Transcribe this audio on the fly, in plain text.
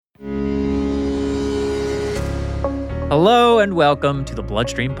Hello and welcome to the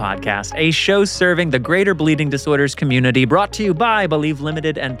Bloodstream Podcast, a show serving the greater bleeding disorders community, brought to you by Believe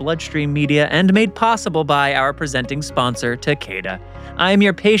Limited and Bloodstream Media, and made possible by our presenting sponsor, Takeda. I am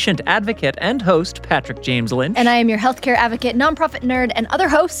your patient advocate and host, Patrick James Lynch. And I am your healthcare advocate, nonprofit nerd, and other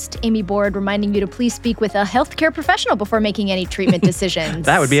host, Amy Board, reminding you to please speak with a healthcare professional before making any treatment decisions.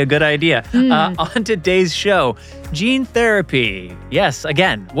 That would be a good idea. On today's show, gene therapy. Yes,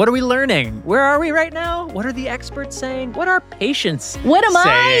 again, what are we learning? Where are we right now? What are the experts saying? What are patients saying? What am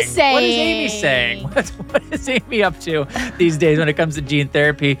I saying? What is Amy saying? What is Amy up to these days when it comes to gene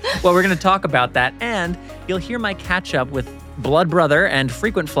therapy? Well, we're going to talk about that, and you'll hear my catch-up with blood brother and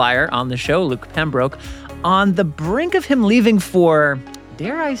frequent flyer on the show, Luke Pembroke, on the brink of him leaving for,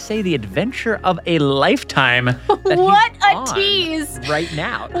 dare I say, the adventure of a lifetime. What a tease. Right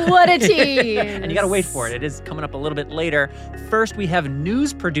now. What a tease. And you got to wait for it. It is coming up a little bit later. First, we have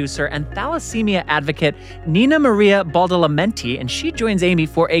news producer and thalassemia advocate Nina Maria Baldalamenti, and she joins Amy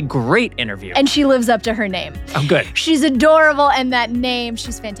for a great interview. And she lives up to her name. Oh, good. She's adorable, and that name,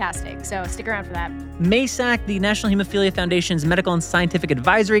 she's fantastic. So stick around for that. MASAC, the National Hemophilia Foundation's Medical and Scientific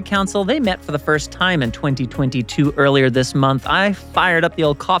Advisory Council, they met for the first time in 2022 earlier this month. I fired up the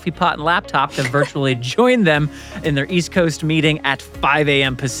old coffee pot and laptop to virtually join them in their East Coast meeting at 5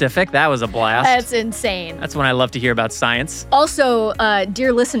 a.m. Pacific. That was a blast. That's insane. That's when I love to hear about science. Also,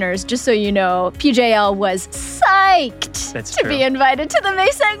 dear listeners, just so you know, PJL was psyched to be invited to the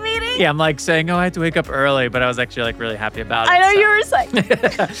MASAC meeting. Yeah, I'm like saying, I had to wake up early, but I was actually really happy about it. I know you were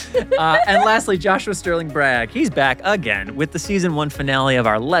psyched. And lastly, Joshua Sterling Bragg. He's back again with the season 1 finale of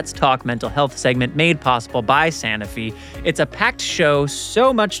our Let's Talk Mental Health segment made possible by Sanofi. It's a packed show,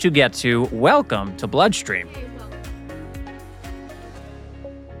 so much to get to. Welcome to Bloodstream.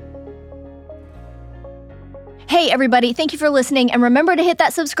 Hey, everybody. Thank you for listening. And remember to hit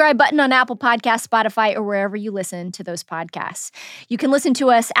that subscribe button on Apple Podcasts, Spotify, or wherever you listen to those podcasts. You can listen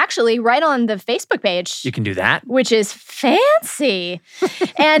to us actually right on the Facebook page. You can do that. Which is fancy.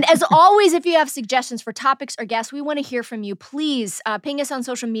 And as always, if you have suggestions for topics or guests, we want to hear from you. Please ping us on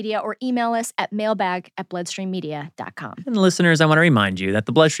social media or email us at mailbag@bloodstreammedia.com. And listeners, I want to remind you that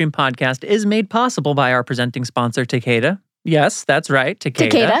the Bloodstream Podcast is made possible by our presenting sponsor, Takeda. Yes, that's right,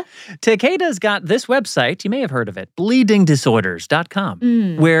 Takeda. Takeda's got this website, you may have heard of it,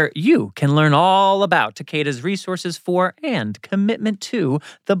 bleedingdisorders.com, where you can learn all about Takeda's resources for and commitment to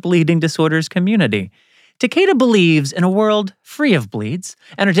the bleeding disorders community. Takeda believes in a world free of bleeds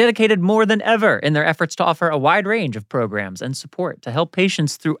and are dedicated more than ever in their efforts to offer a wide range of programs and support to help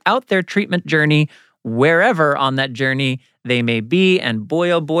patients throughout their treatment journey, wherever on that journey they may be. And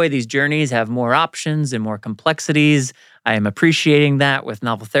boy, oh boy, these journeys have more options and more complexities. I am appreciating that with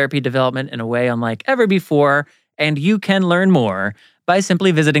novel therapy development in a way unlike ever before. And you can learn more by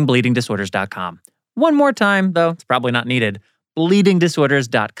simply visiting bleedingdisorders.com. One more time, though, it's probably not needed,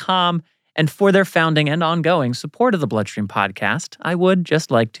 bleedingdisorders.com. And for their founding and ongoing support of the Bloodstream Podcast, I would just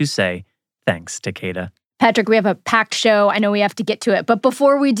like to say thanks, Takeda. Patrick, we have a packed show. I know we have to get to it. But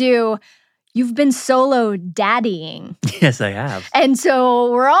before we do, you've been solo daddying. Yes, I have. And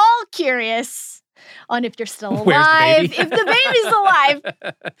so we're all curious on if you're still alive. Where's the baby? If the baby's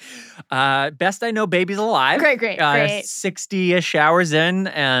alive. Best I know, baby's alive. Great. 60-ish hours in,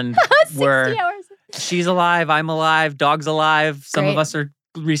 and 60 hours. She's alive, I'm alive, dog's alive. Some of us are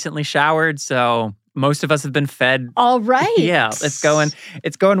recently showered, so most of us have been fed. All right. Yeah, it's going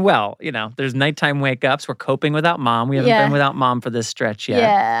well. You know, there's nighttime wake-ups. We're coping without mom. We haven't been without mom for this stretch yet.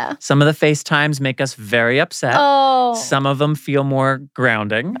 Yeah. Some of the FaceTimes make us very upset. Oh. Some of them feel more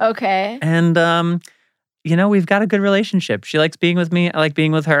grounding. Okay. And, we've got a good relationship. She likes being with me. I like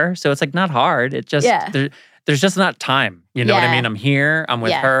being with her. So it's like not hard. It just, there's just not time. You know what I mean? I'm here. I'm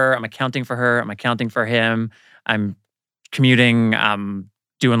with her. I'm accounting for her. I'm accounting for him. I'm commuting. I'm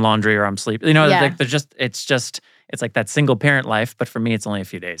doing laundry or I'm sleeping. Like it's like that single parent life. But for me, it's only a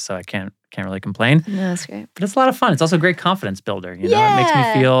few days. So I can't really complain. No, that's great. But it's a lot of fun. It's also a great confidence builder. It makes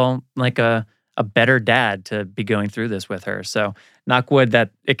me feel like a better dad to be going through this with her. So knock wood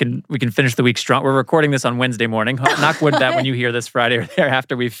that we can finish the week strong. We're recording this on Wednesday morning. Knock wood that when you hear this Friday or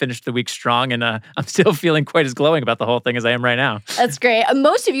thereafter, we've finished the week strong, and I'm still feeling quite as glowing about the whole thing as I am right now. That's great.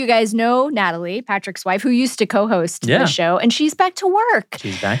 Most of you guys know Natalie, Patrick's wife, who used to co-host the show, and she's back to work.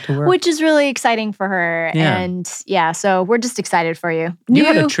 She's back to work. Which is really exciting for her. Yeah. And so we're just excited for you. You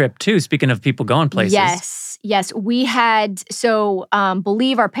had a trip too, speaking of people going places. Yes. We had,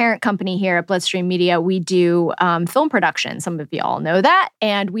 Believe, our parent company here at Bloodstream Media, we do film production. Some of y'all know that.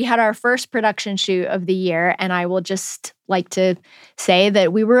 And we had our first production shoot of the year, and I will just like to say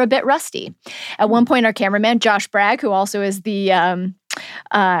that we were a bit rusty. At one point, our cameraman, Josh Bragg, who also is the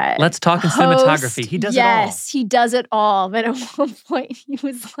Let's talk in cinematography. He does it all. Yes, he does it all. But at one point, he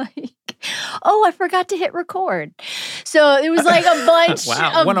was like, "Oh, I forgot to hit record." So it was like a bunch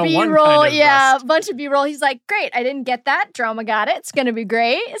of B-roll. Kind of a bunch of B-roll. He's like, "Great, I didn't get that. Drama got it. It's gonna be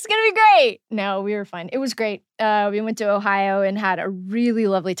great. It's gonna be great." No, we were fine. It was great. We went to Ohio and had a really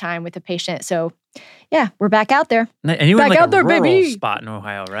lovely time with a patient. So, yeah, we're back out there. And you were in like a rural spot in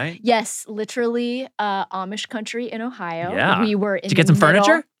Ohio, right? Yes, literally Amish country in Ohio. Yeah. We were in Did you get some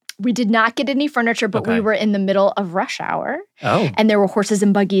furniture? We did not get any furniture, but we were in the middle of rush hour. Oh. And there were horses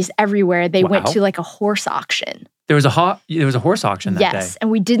and buggies everywhere. They went to like a horse auction. There was a horse auction that day. Yes,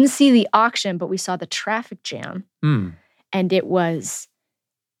 and we didn't see the auction, but we saw the traffic jam. And it was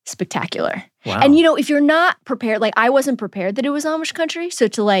spectacular. Wow. And if you're not prepared, like I wasn't prepared that it was Amish country, so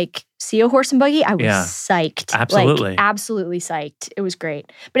to like see a horse and buggy, I was psyched. Absolutely. Like absolutely psyched. It was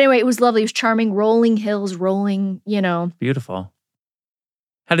great. But anyway, it was lovely. It was charming, rolling hills, Beautiful.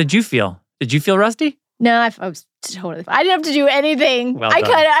 How did you feel? Did you feel rusty? No, I was totally fine. I didn't have to do anything. Well done.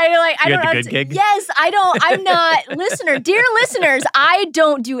 I don't had the good gig? Yes, I'm not dear listeners, I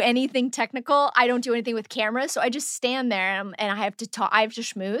don't do anything technical. I don't do anything with cameras. So I just stand there and I have to talk. I have to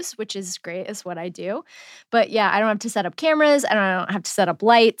schmooze, which is great. Is what I do. But yeah, I don't have to set up cameras and I don't have to set up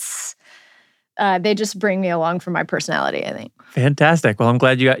lights. They just bring me along for my personality, I think. Fantastic. Well, I'm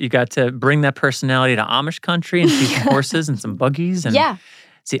glad you got to bring that personality to Amish country and see some horses and some buggies and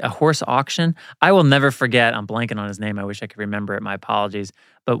see a horse auction. I will never forget. I'm blanking on his name. I wish I could remember it. My apologies.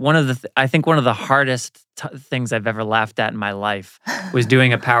 But I think one of the hardest things I've ever laughed at in my life was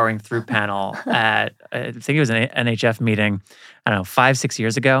doing a powering through panel at, I think it was an NHF meeting, I don't know, 5-6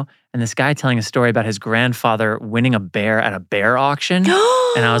 years ago. And this guy telling a story about his grandfather winning a bear at a bear auction.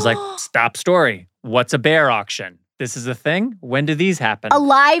 And I was like, stop story. What's a bear auction? This is a thing? When do these happen? A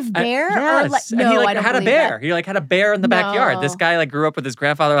live bear? Yes. And he had a bear. He had a bear in the backyard. This guy grew up with his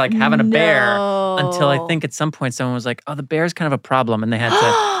grandfather having a bear until I think at some point someone was like, oh, the bear's kind of a problem. And they had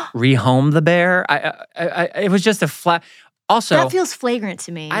to rehome the bear. It was just a flat... Also, that feels flagrant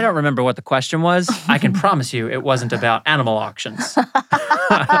to me. I don't remember what the question was. I can promise you it wasn't about animal auctions.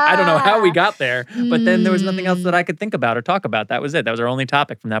 I don't know how we got there, but then there was nothing else that I could think about or talk about. That was it. That was our only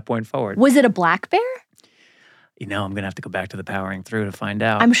topic from that point forward. Was it a black bear? I'm going to have to go back to the powering through to find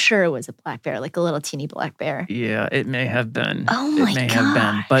out. I'm sure it was a black bear, like a little teeny black bear. Yeah, it may have been. Oh my gosh. It may have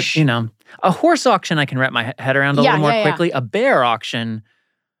been. But, a horse auction I can wrap my head around a little more quickly. Yeah. A bear auction,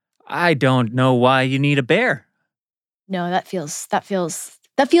 I don't know why you need a bear. No, that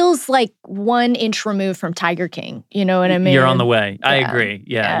feels like 1 inch removed from Tiger King. You know what I mean? You're on the way. Yeah. I agree.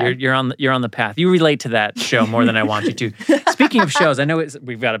 Yeah. You're on the path. You relate to that show more than I want you to. Speaking of shows, I know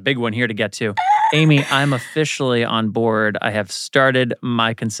we've got a big one here to get to. Amy, I'm officially on board. I have started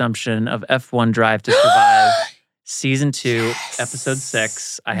my consumption of F1 Drive to Survive. Season 2, episode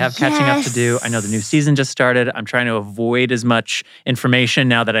 6. I have catching up to do. I know the new season just started. I'm trying to avoid as much information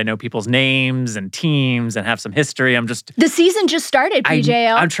now that I know people's names and teams and have some history. The season just started,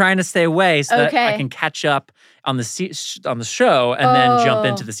 PJL. I'm trying to stay away so that I can catch up on the show and then jump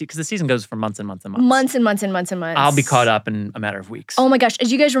into the season. Because the season goes for months and months and months. Months and months and months and months. I'll be caught up in a matter of weeks. Oh my gosh.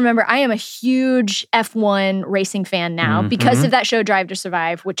 As you guys remember, I am a huge F1 racing fan now because of that show Drive to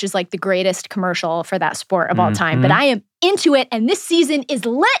Survive, which is like the greatest commercial for that sport of all time. But I am into it, and this season is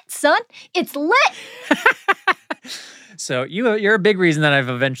lit, son. It's lit. So you're a big reason that I've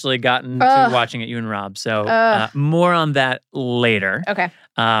eventually gotten to watching it, you and Rob. So more on that later. Okay.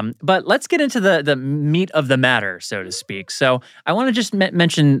 But let's get into the meat of the matter, so to speak. So I want to just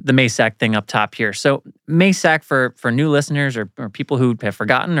mention the MASAC thing up top here. So MASAC, for new listeners or people who have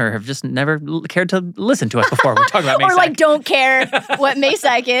forgotten or have just never cared to listen to us before, we're talking about MASAC. Or don't care what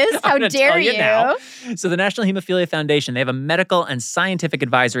MASAC is. How dare you? Now. So the National Hemophilia Foundation, they have a medical and scientific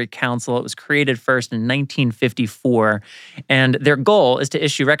advisory council. It was created first in 1954. And their goal is to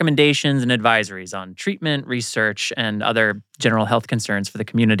issue recommendations and advisories on treatment, research, and other general health concerns for the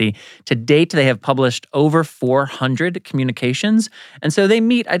community. To date, they have published over 400 communications. And so they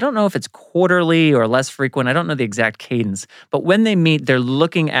meet, I don't know if it's quarterly or less frequent. I don't know the exact cadence. But when they meet, they're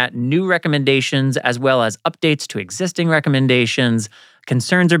looking at new recommendations as well as updates to existing recommendations.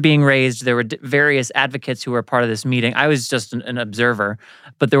 Concerns are being raised. There were various advocates who were part of this meeting. I was just an observer,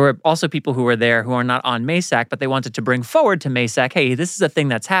 but there were also people who were there who are not on MASAC, but they wanted to bring forward to MASAC, hey, this is a thing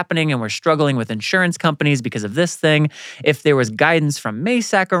that's happening and we're struggling with insurance companies because of this thing. If there was guidance from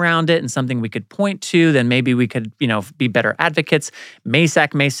MASAC around it and something we could point to, then maybe we could, be better advocates.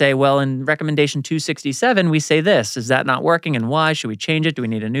 MASAC may say, well, in recommendation 267, we say this. Is that not working and why? Should we change it? Do we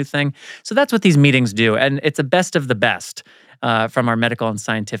need a new thing? So that's what these meetings do. And it's a best of the best. From our medical and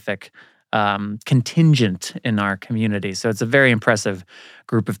scientific contingent in our community. So it's a very impressive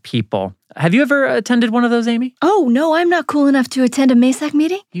group of people. Have you ever attended one of those, Amy? Oh, no, I'm not cool enough to attend a MASAC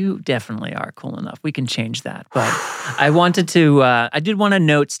meeting. You definitely are cool enough. We can change that. But I did want to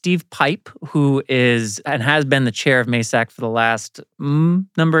note Steve Pipe, who is and has been the chair of MASAC for the last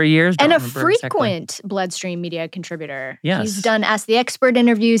number of years. And a frequent Bloodstream Media contributor. Yes. He's done Ask the Expert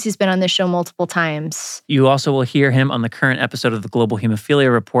interviews. He's been on the show multiple times. You also will hear him on the current episode of the Global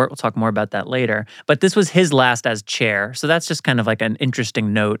Hemophilia Report. We'll talk more about that later. But this was his last as chair. So that's just kind of like an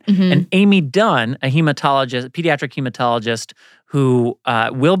interesting note. Mm-hmm. And Amy Dunn, a hematologist, pediatric hematologist who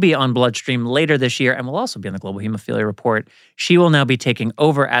will be on Bloodstream later this year and will also be on the Global Hemophilia Report. She will now be taking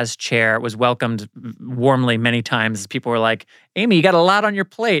over as chair, was welcomed warmly many times. People were like, Amy, you got a lot on your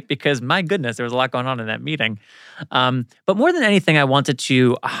plate because, my goodness, there was a lot going on in that meeting. But more than anything, I wanted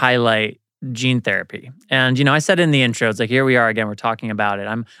to highlight gene therapy. And, I said in the intro, it's like, here we are again, we're talking about it.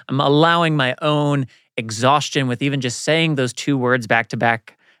 I'm allowing my own exhaustion with even just saying those two words back to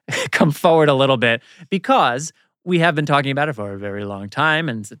back come forward a little bit, because we have been talking about it for a very long time,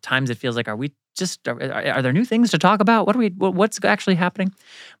 and at times it feels like, are there new things to talk about? What's actually happening?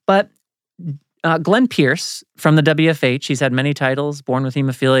 But Glenn Pierce from the WFH, he's had many titles: born with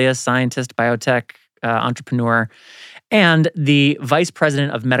hemophilia, scientist, biotech, entrepreneur, and the vice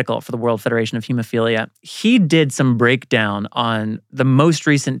president of medical for the World Federation of Hemophilia. He did some breakdown on the most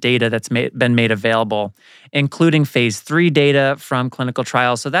recent data that's been made available, including phase 3 data from clinical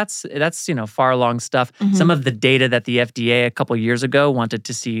trials. So that's far along stuff. Mm-hmm. Some of the data that the FDA a couple years ago wanted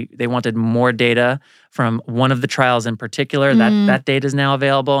to see, they wanted more data from one of the trials in particular. That data is now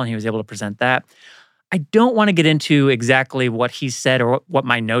available, and he was able to present that. I don't want to get into exactly what he said or what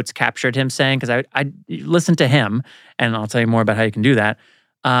my notes captured him saying, because I listened to him, and I'll tell you more about how you can do that.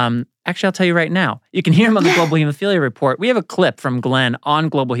 Actually, I'll tell you right now. You can hear him on the Global Hemophilia Report. We have a clip from Glenn on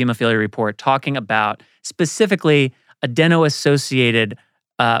Global Hemophilia Report talking about specifically adeno-associated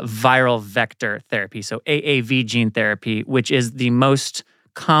viral vector therapy, so AAV gene therapy, which is the most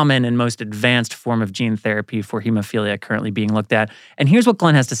common and most advanced form of gene therapy for hemophilia currently being looked at. And here's what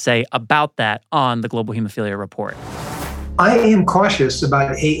Glenn has to say about that on the Global Hemophilia Report. I am cautious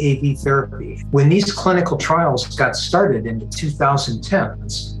about AAV therapy. When these clinical trials got started in the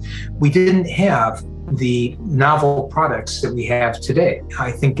 2010s, we didn't have the novel products that we have today.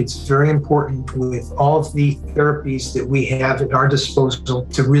 I think it's very important with all of the therapies that we have at our disposal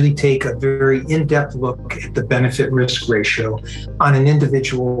to really take a very in-depth look at the benefit-risk ratio on an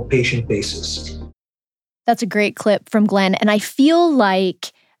individual patient basis. That's a great clip from Glenn. And I feel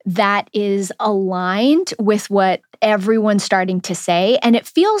like that is aligned with what everyone's starting to say. And it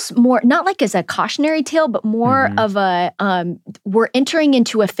feels more, not like as a cautionary tale, but more of a, we're entering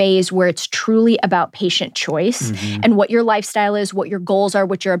into a phase where it's truly about patient choice and what your lifestyle is, what your goals are,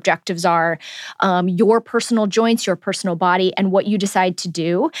 what your objectives are, your personal joints, your personal body, and what you decide to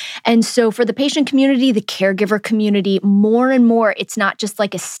do. And so for the patient community, the caregiver community, more and more, it's not just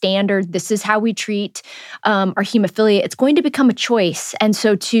like a standard, this is how we treat our hemophilia. It's going to become a choice. And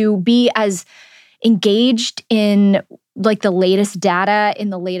so to be as engaged in like the latest data, in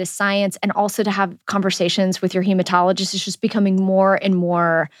the latest science, and also to have conversations with your hematologist is just becoming more and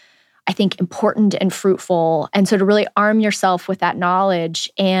more, I think, important and fruitful. And so to really arm yourself with that knowledge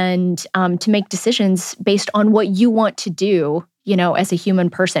and to make decisions based on what you want to do, as a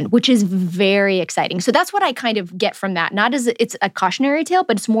human person, which is very exciting. So that's what I kind of get from that. Not as it's a cautionary tale,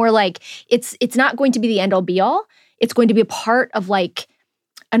 but it's more like it's not going to be the end all be all. It's going to be a part of like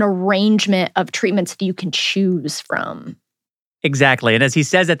an arrangement of treatments that you can choose from. Exactly. And as he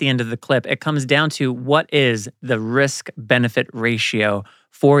says at the end of the clip, it comes down to what is the risk-benefit ratio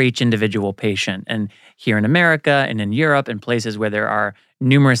for each individual patient. And here in America and in Europe and places where there are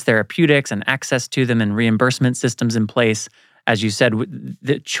numerous therapeutics and access to them and reimbursement systems in place, as you said,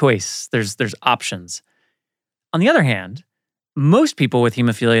 the choice, there's options. On the other hand, most people with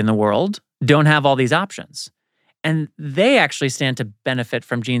hemophilia in the world don't have all these options. And they actually stand to benefit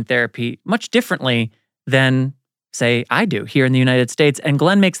from gene therapy much differently than, say, I do here in the United States. And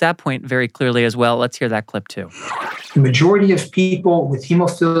Glenn makes that point very clearly as well. Let's hear that clip too. The majority of people with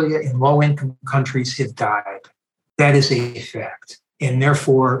hemophilia in low-income countries have died. That is a fact, and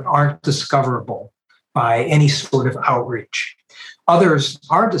therefore aren't discoverable by any sort of outreach. Others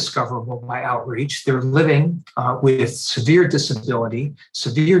are discoverable by outreach. They're living with severe disability,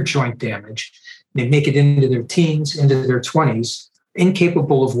 severe joint damage. They make it into their teens, into their 20s,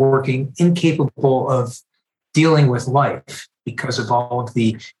 incapable of working, incapable of dealing with life because of all of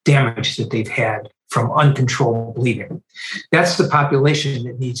the damage that they've had from uncontrolled bleeding. That's the population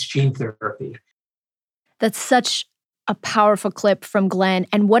that needs gene therapy. That's such a powerful clip from Glenn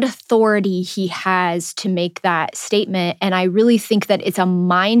and what authority he has to make that statement. And I really think that it's a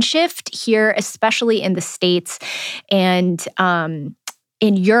mind shift here, especially in the States and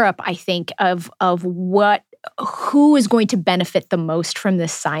in Europe, I think, of who is going to benefit the most from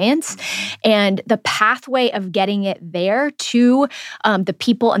this science. And the pathway of getting it there to the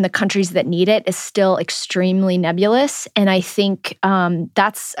people and the countries that need it is still extremely nebulous. And I think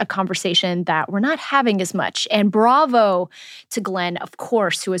that's a conversation that we're not having as much. And bravo to Glenn, of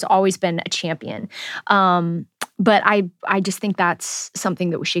course, who has always been a champion. But I just think that's something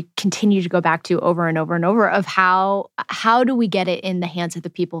that we should continue to go back to over and over and over of how do we get it in the hands of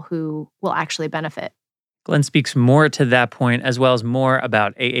the people who will actually benefit. Glenn speaks more to that point, as well as more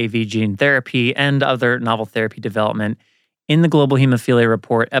about AAV gene therapy and other novel therapy development in the Global Hemophilia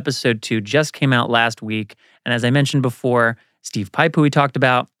Report. Episode 2 just came out last week. And as I mentioned before, Steve Pipe, who we talked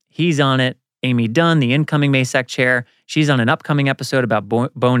about, he's on it. Amy Dunn, the incoming MASAC chair, she's on an upcoming episode about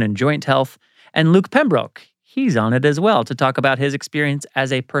bone and joint health. And Luke Pembroke, he's on it as well to talk about his experience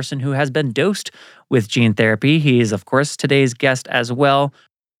as a person who has been dosed with gene therapy. He is, of course, today's guest as well.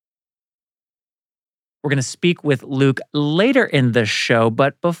 We're going to speak with Luke later in the show,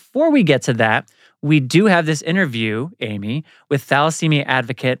 but before we get to that, we do have this interview, Amy, with thalassemia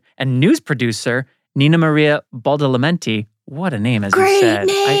advocate and news producer Nina Maria Badalamenti. What a name, as Great you said.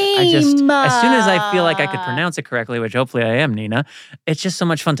 Name. I just, as soon as I feel like I could pronounce it correctly, which hopefully I am, Nina, it's just so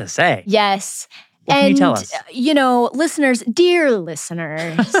much fun to say. Yes. What can you tell us? Listeners, dear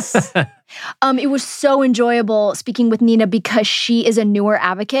listeners, it was so enjoyable speaking with Nina because she is a newer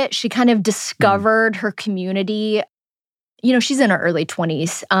advocate. She kind of discovered her community. She's in her early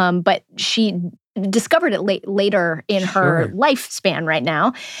 20s, but she discovered it later in her lifespan right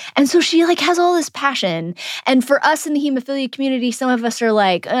now. And so she has all this passion. And for us in the hemophilia community, some of us are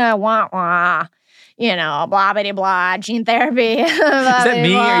like, wah, wah. Blah, blah, blah, gene therapy. Is that me?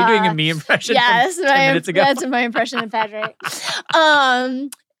 Blah. Are you doing a me impression? Yes, 10 minutes ago? That's my impression of Patrick.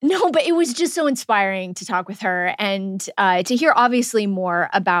 No, but it was just so inspiring to talk with her and to hear obviously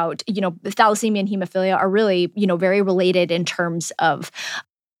more about, thalassemia and hemophilia are really, very related in terms of,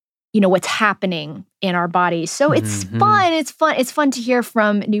 what's happening in our bodies. So it's fun. It's fun to hear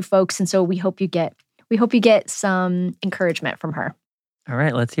from new folks. And so we hope you get some encouragement from her. All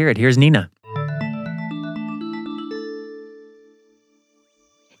right, let's hear it. Here's Nina.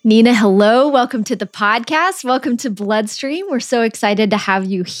 Nina, hello. Welcome to the podcast. Welcome to Bloodstream. We're so excited to have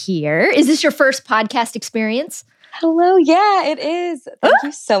you here. Is this your first podcast experience? Hello. Yeah, it is. Thank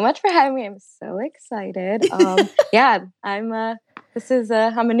you so much for having me. I'm so excited. Yeah, I'm a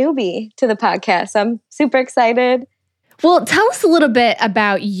newbie to the podcast. I'm super excited. Well, tell us a little bit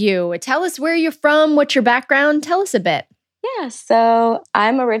about you. Tell us where you're from, what's your background. Tell us a bit. Yeah, so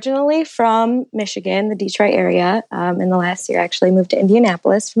I'm originally from Michigan, the Detroit area. In the last year, I actually moved to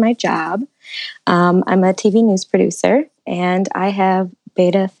Indianapolis for my job. I'm a TV news producer, and I have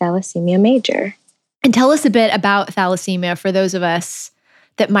beta thalassemia major. And tell us a bit about thalassemia for those of us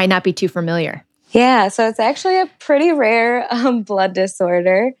that might not be too familiar. Yeah, so it's actually a pretty rare blood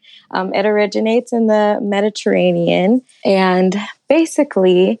disorder. It originates in the Mediterranean, and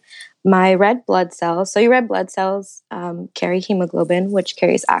basically my red blood cells, so your red blood cells carry hemoglobin, which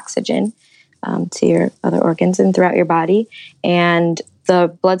carries oxygen to your other organs and throughout your body. And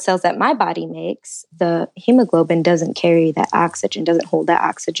the blood cells that my body makes, the hemoglobin doesn't carry that oxygen, doesn't hold that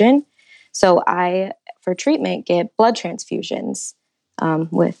oxygen. So I, for treatment, get blood transfusions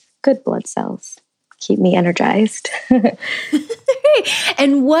with good blood cells. Keep me energized.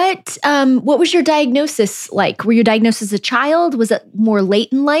 And what was your diagnosis like? Were you diagnosed as a child? Was it more late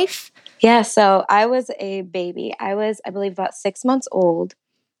in life? Yeah, so I was a baby. I was, I believe, about 6 months old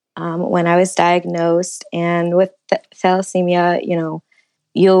when I was diagnosed. And with thalassemia,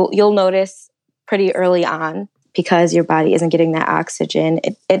 you'll notice pretty early on because your body isn't getting that oxygen.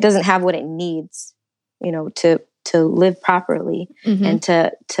 It doesn't have what it needs, to live properly and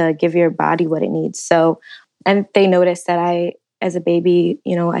to give your body what it needs. So, and they noticed that I, as a baby,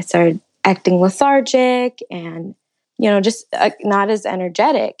 I started acting lethargic and, just not as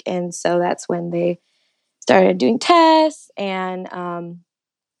energetic. And so that's when they started doing tests and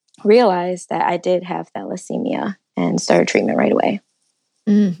realized that I did have thalassemia and started treatment right away.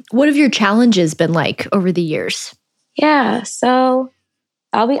 What have your challenges been like over the years? Yeah, so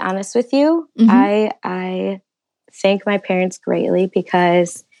I'll be honest with you. I thank my parents greatly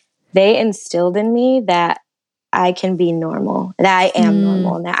because they instilled in me that I can be normal, that I am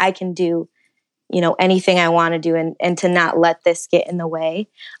normal, and that I can do, anything I want to do and to not let this get in the way.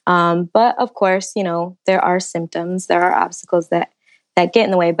 But of course, there are symptoms, there are obstacles that get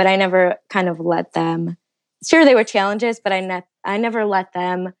in the way, but I never kind of let them, sure, they were challenges, but I never let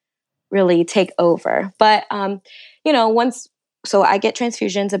them really take over. But, so I get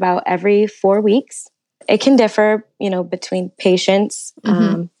transfusions about every 4 weeks. It can differ, between patients.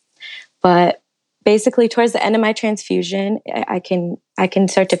 But basically towards the end of my transfusion, I can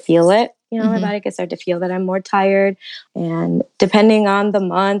start to feel it. My body can start to feel that I'm more tired. And depending on the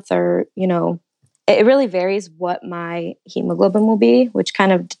month or, it really varies what my hemoglobin will be, which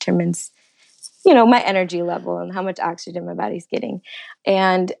kind of determines, my energy level and how much oxygen my body's getting.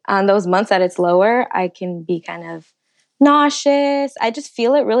 And on those months that it's lower, I can be kind of nauseous. I just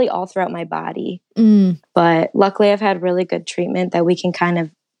feel it really all throughout my body. But luckily I've had really good treatment that we can kind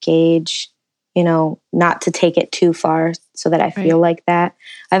of gauge, not to take it too far so that I feel like that.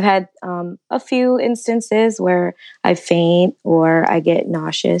 I've had a few instances where I faint or I get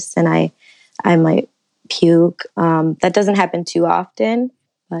nauseous and I might puke. That doesn't happen too often,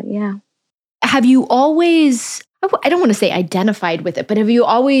 but yeah. Have you always, I don't want to say identified with it, but have you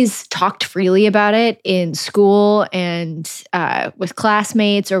always talked freely about it in school and with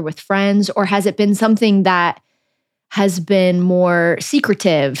classmates or with friends? Or has it been something that has been more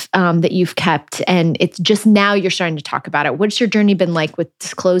secretive that you've kept and it's just now you're starting to talk about it? What's your journey been like with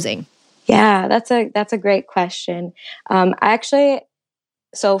disclosing? Yeah, that's a great question.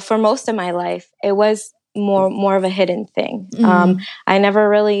 So for most of my life, it was more of a hidden thing. I never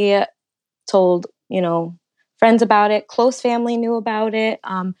really told, friends about it. Close family knew about it.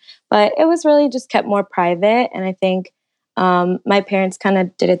 But it was really just kept more private. And I think my parents kind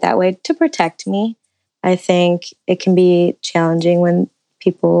of did it that way to protect me. I think it can be challenging when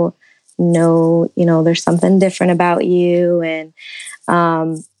people know, there's something different about you. And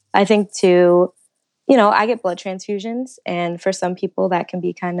I think too, I get blood transfusions. And for some people that can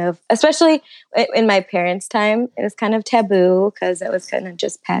be kind of, especially in my parents' time, it was kind of taboo because it was kind of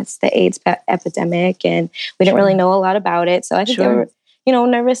just past the AIDS epidemic and we didn't really know a lot about it. So I think they were,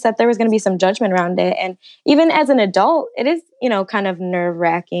 nervous that there was going to be some judgment around it. And even as an adult, it is, kind of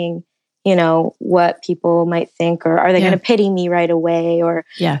nerve-wracking, what people might think, or are they going to pity me right away? Or,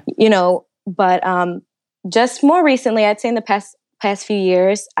 but just more recently, I'd say in the past few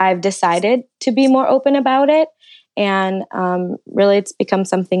years, I've decided to be more open about it. And really, it's become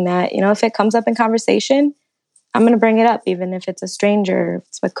something that, if it comes up in conversation, I'm going to bring it up, even if it's a stranger, if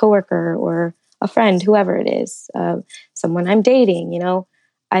it's a coworker or a friend, whoever it is, someone I'm dating.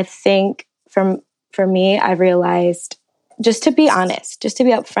 I think for me, I've realized just to be honest, just to be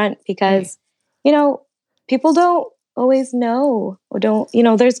upfront, because, people don't always know or don't,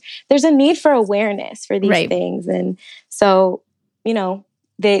 there's a need for awareness for these things. And so,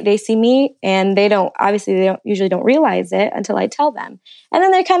 they see me and they usually don't realize it until I tell them. And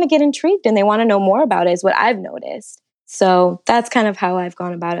then they kind of get intrigued and they want to know more about it, is what I've noticed. So that's kind of how I've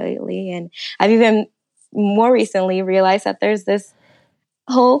gone about it lately. And I've even more recently realized that there's this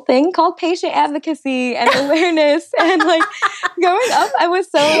whole thing called patient advocacy and awareness. And growing up, I was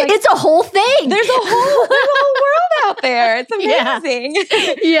so it's a whole thing. There's a whole world out there. It's amazing.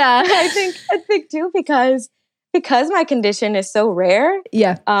 Yeah. I think too, because my condition is so rare.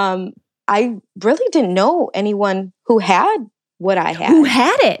 Yeah. I really didn't know anyone who had what I had. Who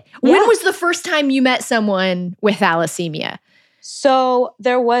had it? Yeah. When was the first time you met someone with thalassemia? So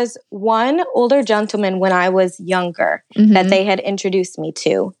there was one older gentleman when I was younger that they had introduced me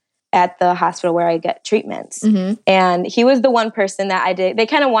to at the hospital where I get treatments. And he was the one person that they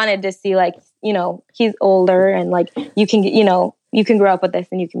kind of wanted to see, he's older and you can grow up with this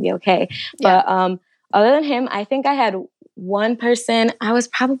and you can be okay. Yeah. But other than him, I think I had one person. I was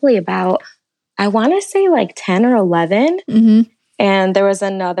probably about, I want to say 10 or 11. And there was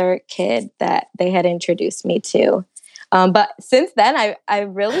another kid that they had introduced me to. But since then, I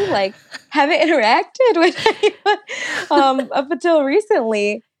really haven't interacted with anyone up until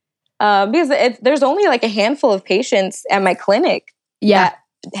recently, because there's only a handful of patients at my clinic that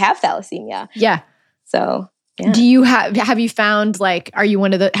have thalassemia. Yeah. So yeah. Do you have you found have you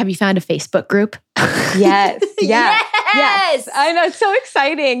found a Facebook group? Yes. Yeah. Yes. I know. It's so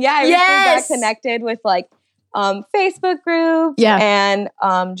exciting. Yeah. I recently got connected with Facebook groups and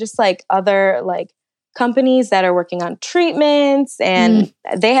just other companies that are working on treatments, and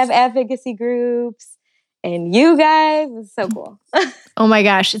they have advocacy groups, and you guys, it's so cool. Oh my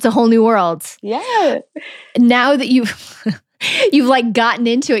gosh, it's a whole new world. Yeah. Now that you've gotten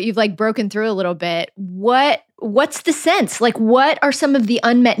into it, you've broken through a little bit. What's the sense? What are some of the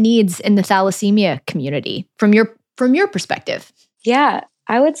unmet needs in the thalassemia community from your perspective? Yeah,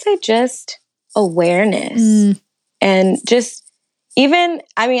 I would say just awareness and just even,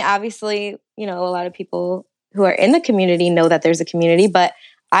 obviously, a lot of people who are in the community know that there's a community, but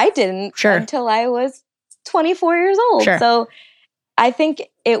I didn't until I was 24 years old. Sure. So I think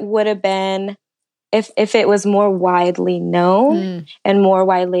it would have been, if it was more widely known and more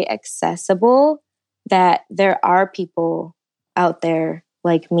widely accessible, that there are people out there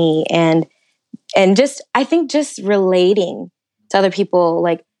like me, and just, I think just relating to other people,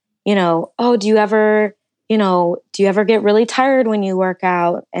 like, oh, do you ever get really tired when you work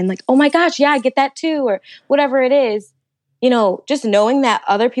out? And like, oh my gosh, yeah, I get that too, or whatever it is. Just knowing that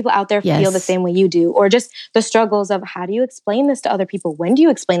other people out there feel the same way you do, or just the struggles of how do you explain this to other people? When do you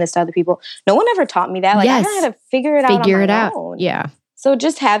explain this to other people? No one ever taught me that. Like, I had to figure it out on my own. Yeah. So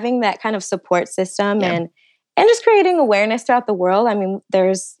just having that kind of support system and just creating awareness throughout the world. I mean,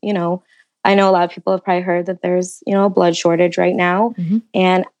 there's, I know a lot of people have probably heard that there's, a blood shortage right now.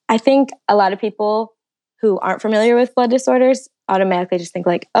 And I think a lot of people who aren't familiar with blood disorders automatically just think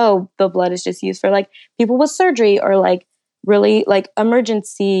like, oh, the blood is just used for like people with surgery, or like really like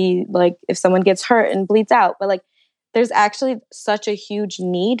emergency, like if someone gets hurt and bleeds out. But like, there's actually such a huge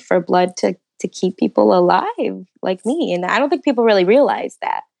need for blood to keep people alive like me. And I don't think people really realize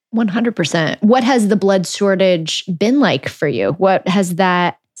that. 100%. What has the blood shortage been like for you? What has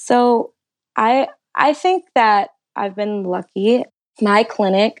that? So I think that I've been lucky. My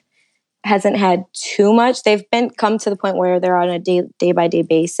clinic hasn't had too much. They've come to the point where they're on a day by day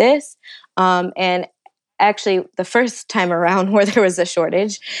basis. And actually, the first time around where there was a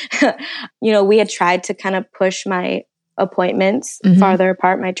shortage, we had tried to kind of push my appointments farther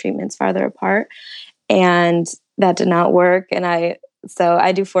apart, my treatments farther apart, and that did not work. And so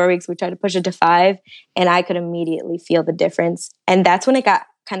I do 4 weeks. We tried to push it to 5, and I could immediately feel the difference. And that's when it got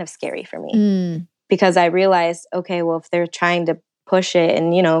kind of scary for me, because I realized, okay, well, if they're trying to push it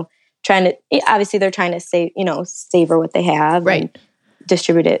and, obviously they're trying to savor what they have and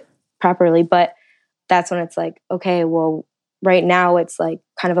distribute it properly. But that's when it's like, okay, well, right now it's like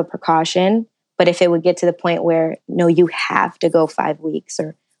kind of a precaution. But if it would get to the point where, no, you have to go 5 weeks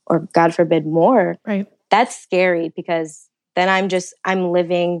or God forbid more, that's scary, because then I'm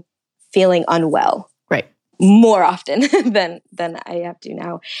living feeling unwell. More often than I have to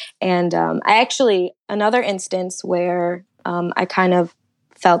now. And another instance where I kind of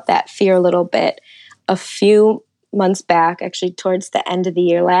felt that fear a little bit, a few months back, actually towards the end of the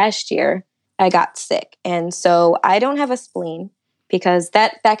year last year, I got sick. And so I don't have a spleen, because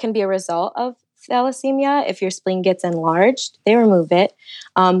that can be a result of thalassemia. If your spleen gets enlarged, they remove it.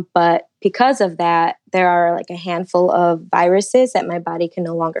 But because of that, there are like a handful of viruses that my body can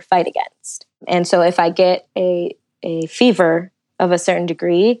no longer fight against. And so if I get a fever of a certain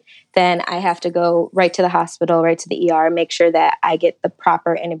degree, then I have to go right to the hospital, right to the ER, make sure that I get the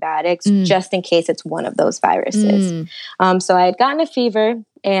proper antibiotics just in case it's one of those viruses. So I had gotten a fever,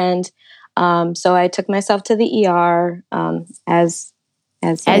 and so I took myself to the ER as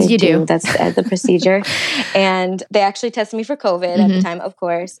you do. That's the procedure. And they actually tested me for COVID at the time, of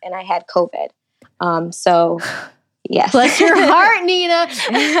course, and I had COVID. So yes. Bless your heart, Nina.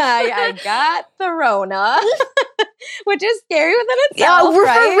 I got the Rona, which is scary within itself. We're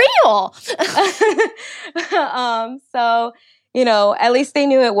right? for real. So, at least they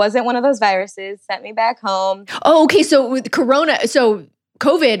knew it wasn't one of those viruses, sent me back home. Oh, okay. So with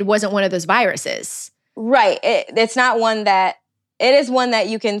COVID wasn't one of those viruses. Right. It's not one that, it is one that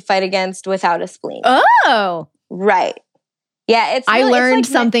you can fight against without a spleen. Oh. Right. Yeah, I learned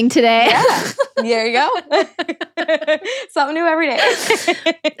something today. Yeah, there you go. Something new every day.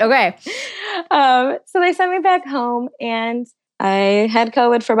 Okay. So they sent me back home, and I had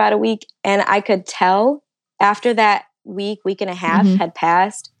COVID for about a week, and I could tell after that week and a half had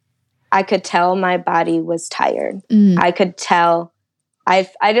passed, I could tell my body was tired. I could tell.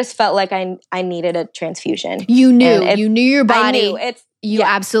 I just felt like I needed a transfusion. You knew. You knew your body. I knew. You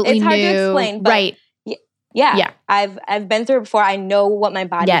absolutely knew. It's hard to explain, but right. Yeah. I've been through it before. I know what my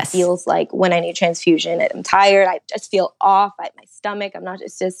body feels like when I need transfusion. I'm tired. I just feel off. My stomach.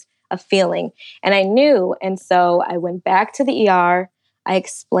 It's just a feeling. And I knew. And so I went back to the ER. I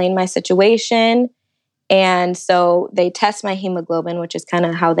explained my situation. And so they test my hemoglobin, which is kind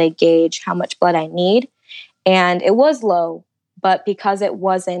of how they gauge how much blood I need. And it was low, but because it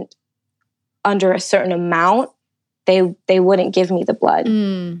wasn't under a certain amount, they wouldn't give me the blood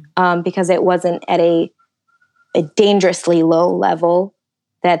because it wasn't at a dangerously low level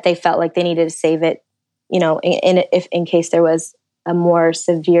that they felt like they needed to save it, in case there was a more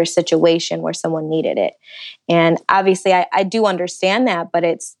severe situation where someone needed it. And obviously I do understand that, but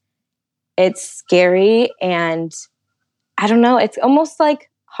it's scary. And I don't know, it's almost like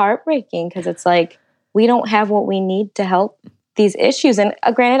heartbreaking, because it's like, we don't have what we need to help these issues. And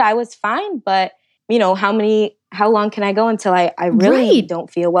granted, I was fine, but how long can I go until I really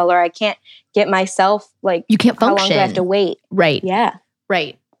don't feel well, or I can't get myself, like, you can't function. How long do I have to wait? Right. Yeah.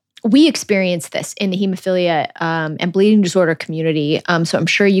 Right. We experience this in the hemophilia and bleeding disorder community, so I'm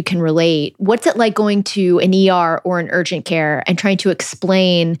sure you can relate. What's it like going to an ER or an urgent care and trying to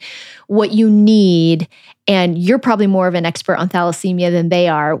explain what you need? And you're probably more of an expert on thalassemia than they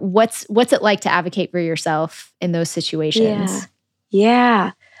are. What's it like to advocate for yourself in those situations?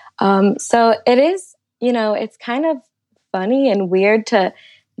 Yeah. So it is, it's kind of funny and weird to,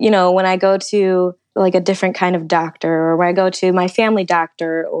 when I go to like a different kind of doctor, or when I go to my family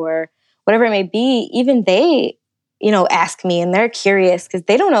doctor or whatever it may be, even they, ask me, and they're curious because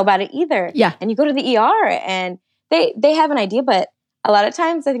they don't know about it either. Yeah. And you go to the ER and they have an idea, but a lot of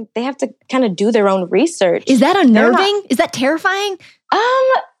times I think they have to kind of do their own research. Is that unnerving? Is that terrifying?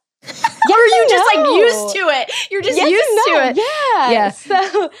 Yes, or are you just like used to it? You're just used to it. Yeah.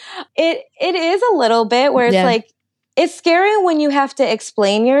 So it is a little bit where it's like, it's scary when you have to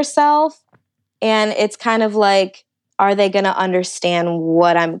explain yourself. And it's kind of like, are they going to understand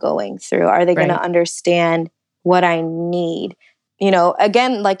what I'm going through? Are they going to understand what I need?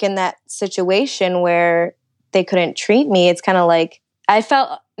 Again, like in that situation where they couldn't treat me, it's kind of like I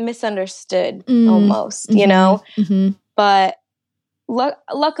felt misunderstood almost, Mm-hmm. But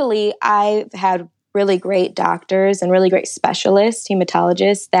luckily, I've had really great doctors and really great specialists,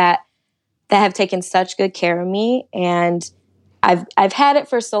 hematologists that have taken such good care of me. And I've had it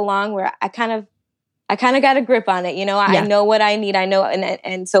for so long where I kind of got a grip on it. I know what I need. I know.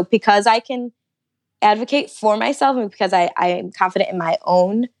 And so because I can advocate for myself and because I am confident in my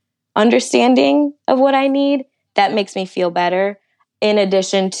own understanding of what I need, that makes me feel better. In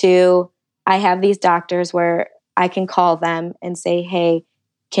addition to, I have these doctors where I can call them and say, hey,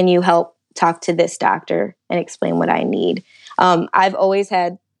 can you help talk to this doctor and explain what I need? I've always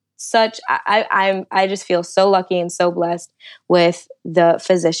had I just feel so lucky and so blessed with the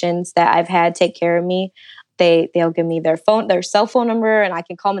physicians that I've had take care of me. They'll give me their cell phone number, and I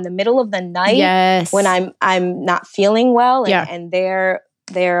can call them in the middle of the night when I'm not feeling well, and they're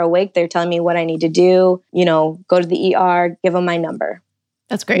awake. They're telling me what I need to do. Go to the ER, give them my number.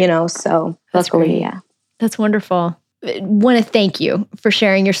 That's great. So That's luckily, great. That's wonderful. I want to thank you for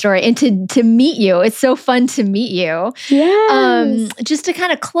sharing your story and to meet you. It's so fun to meet you. Yes. Just to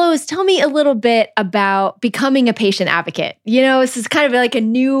kind of close, tell me a little bit about becoming a patient advocate. This is kind of like a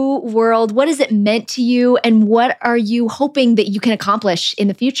new world. What has it meant to you, and what are you hoping that you can accomplish in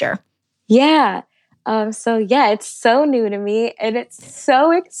the future? Yeah. It's so new to me, and it's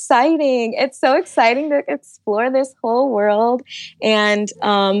so exciting. It's so exciting to explore this whole world. And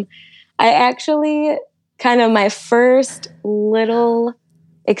I actually kind of my first little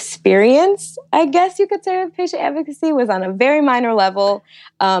experience, I guess you could say, with patient advocacy was on a very minor level.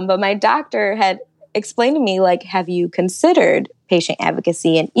 But my doctor had explained to me, like, have you considered patient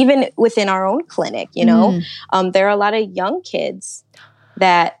advocacy? And even within our own clinic, there are a lot of young kids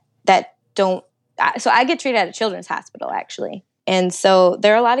that don't. So I get treated at a children's hospital, actually. And so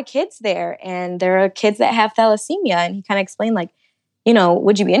there are a lot of kids there, and there are kids that have thalassemia. And he kind of explained, like,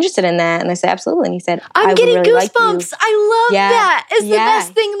 would you be interested in that? And I said, absolutely. And he said, I'm getting really goosebumps. I love that. It's the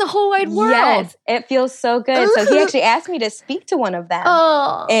best thing in the whole wide world. Yes, it feels so good. So he actually asked me to speak to one of them.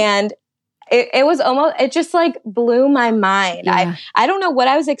 Oh. And it was almost, it just like blew my mind. Yeah. I don't know what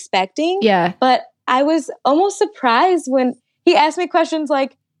I was expecting. Yeah. But I was almost surprised when he asked me questions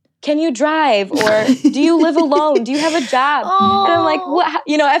like, can you drive? Or do you live alone? Do you have a job? Oh. And I'm like, what?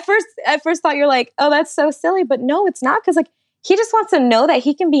 At first thought you're like, oh, that's so silly. But no, it's not. Because he just wants to know that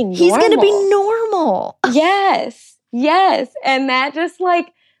he can be normal. He's going to be normal. Yes. And that just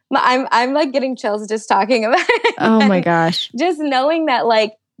like, I'm like getting chills just talking about it. Oh my gosh. Just knowing that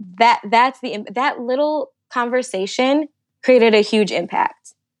like, that little conversation created a huge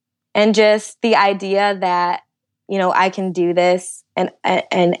impact. And just the idea that, I can do this, and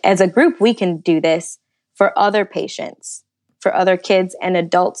as a group, we can do this for other patients, for other kids and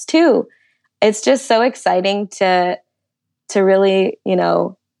adults too. It's just so exciting to really,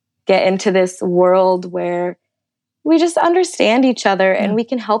 get into this world where we just understand each other and we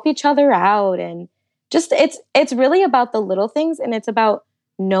can help each other out. And just, it's really about the little things, and it's about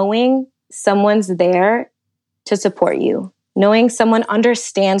knowing someone's there to support you. Knowing someone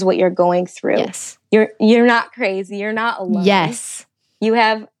understands what you're going through. Yes. You're not crazy. You're not alone. Yes. You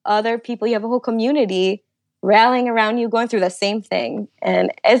have other people. You have a whole community rallying around you, going through the same thing.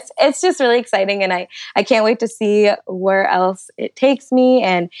 And it's just really exciting. And I can't wait to see where else it takes me,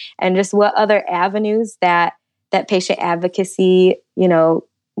 and just what other avenues that patient advocacy,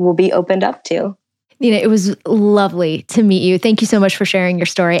 will be opened up to. Nina, it was lovely to meet you. Thank you so much for sharing your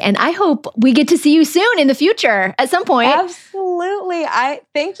story. And I hope we get to see you soon in the future at some point. Absolutely.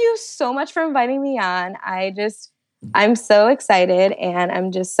 Thank you so much for inviting me on. I'm so excited, and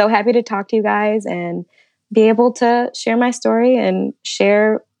I'm just so happy to talk to you guys and be able to share my story and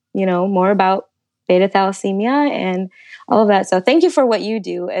share, more about beta thalassemia and all of that. So thank you for what you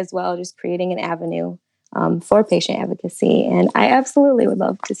do as well, just creating an avenue for patient advocacy. And I absolutely would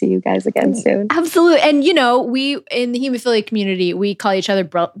love to see you guys again soon. Absolutely. And, we, in the hemophilia community, we call each other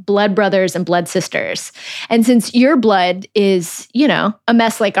blood brothers and blood sisters. And since your blood is, a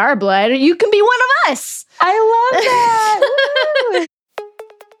mess like our blood, you can be one of us. I love that.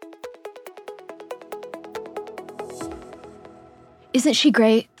 Isn't she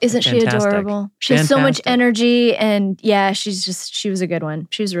great? Isn't she adorable? She has so much energy, and she was a good one.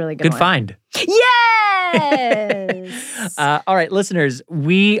 She was a really good one. Good find. Yes! All right, listeners,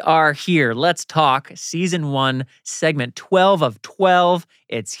 we are here. Let's Talk, Season 1, Segment 12 of 12.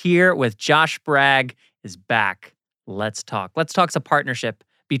 It's here with Josh Bragg is back. Let's Talk. Let's Talk's a partnership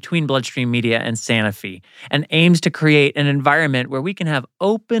between Bloodstream Media and Sanofi and aims to create an environment where we can have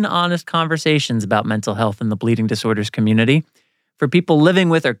open, honest conversations about mental health in the bleeding disorders community. For people living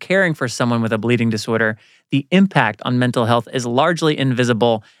with or caring for someone with a bleeding disorder, the impact on mental health is largely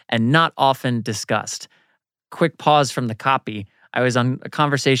invisible and not often discussed. Quick pause from the copy. I was on a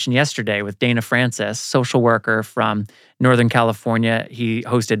conversation yesterday with Dana Francis, social worker from Northern California. He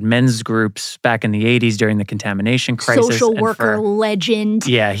hosted men's groups back in the 80s during the contamination crisis. Social worker legend.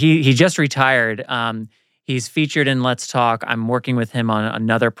 Yeah, he just retired. He's featured in Let's Talk. I'm working with him on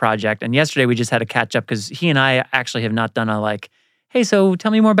another project. And yesterday we just had a catch up because he and I actually have not done a hey, so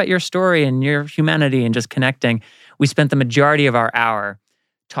tell me more about your story and your humanity and just connecting. We spent the majority of our hour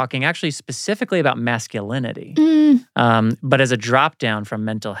talking actually specifically about masculinity, but as a drop down from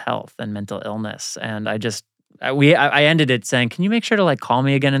mental health and mental illness. And I ended it saying, can you make sure to call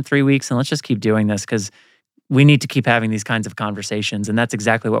me again in 3 weeks and let's just keep doing this because we need to keep having these kinds of conversations. And that's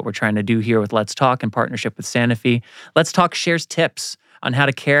exactly what we're trying to do here with Let's Talk in partnership with Sanofi. Let's Talk shares tips on how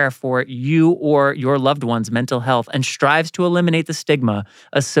to care for you or your loved one's mental health and strives to eliminate the stigma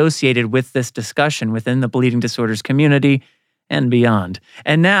associated with this discussion within the bleeding disorders community and beyond.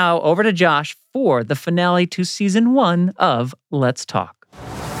 And now over to Josh for the finale to Season 1 of Let's Talk.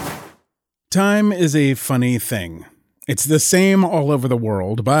 Time is a funny thing. It's the same all over the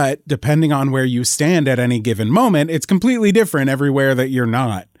world, but depending on where you stand at any given moment, it's completely different everywhere that you're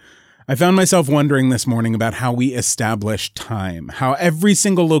not. I found myself wondering this morning about how we establish time, how every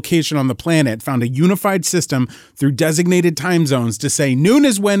single location on the planet found a unified system through designated time zones to say noon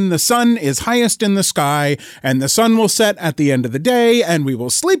is when the sun is highest in the sky, and the sun will set at the end of the day, and we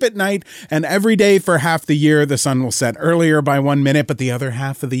will sleep at night, and every day for half the year the sun will set earlier by 1 minute, but the other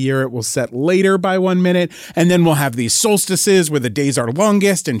half of the year it will set later by 1 minute, and then we'll have these solstices where the days are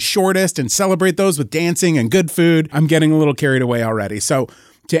longest and shortest, and celebrate those with dancing and good food. I'm getting a little carried away already, so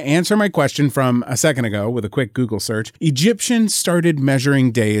to answer my question from a second ago with a quick Google search, Egyptians started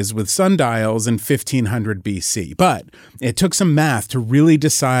measuring days with sundials in 1500 BC, but it took some math to really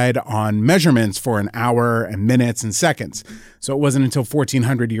decide on measurements for an hour and minutes and seconds. So it wasn't until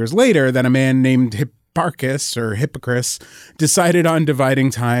 1400 years later that a man named Hipparchus decided on dividing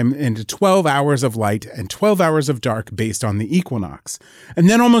time into 12 hours of light and 12 hours of dark based on the equinox. And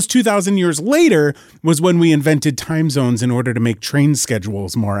then almost 2,000 years later was when we invented time zones in order to make train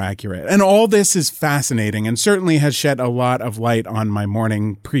schedules more accurate. And all this is fascinating and certainly has shed a lot of light on my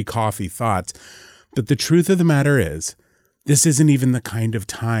morning pre-coffee thoughts. But the truth of the matter is, this isn't even the kind of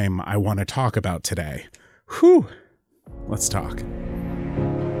time I want to talk about today. Whew. Let's talk.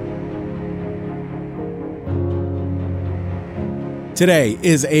 Today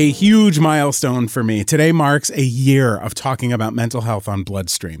is a huge milestone for me. Today marks a year of talking about mental health on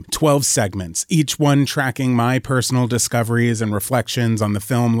Bloodstream. 12 segments, each one tracking my personal discoveries and reflections on the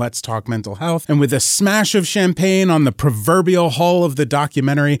film Let's Talk Mental Health. And with a smash of champagne on the proverbial hull of the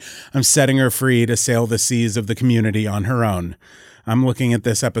documentary, I'm setting her free to sail the seas of the community on her own. I'm looking at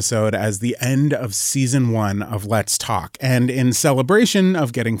this episode as the end of Season 1 of Let's Talk. And in celebration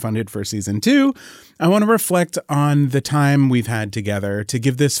of getting funded for Season 2, I want to reflect on the time we've had together to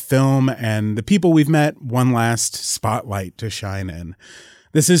give this film and the people we've met one last spotlight to shine in.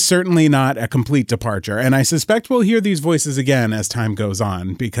 This is certainly not a complete departure, and I suspect we'll hear these voices again as time goes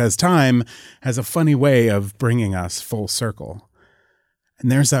on, because time has a funny way of bringing us full circle.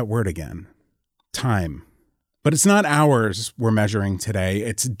 And there's that word again, time. But it's not hours we're measuring today,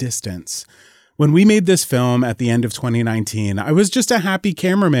 it's distance. When we made this film at the end of 2019, I was just a happy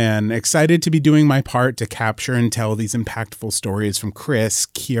cameraman, excited to be doing my part to capture and tell these impactful stories from Chris,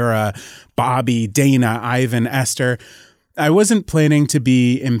 Kira, Bobby, Dana, Ivan, Esther. I wasn't planning to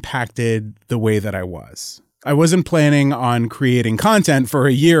be impacted the way that I was. I wasn't planning on creating content for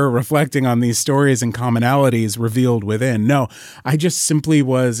a year reflecting on these stories and commonalities revealed within. No, I just simply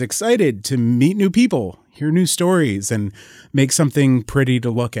was excited to meet new people, hear new stories, and make something pretty to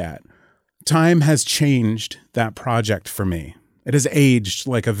look at. Time has changed that project for me. It has aged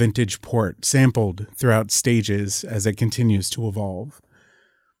like a vintage port, sampled throughout stages as it continues to evolve.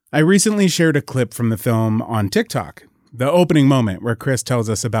 I recently shared a clip from the film on TikTok, the opening moment where Chris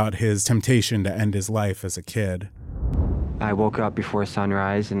tells us about his temptation to end his life as a kid. I woke up before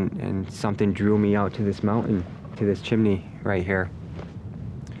sunrise and something drew me out to this mountain, to this chimney right here.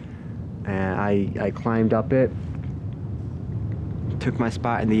 And I climbed up it, took my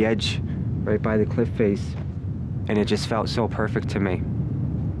spot in the edge right by the cliff face, and it just felt so perfect to me.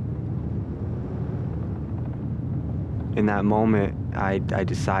 In that moment, I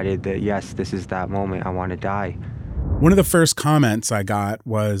decided that yes, this is that moment. I want to die. One of the first comments I got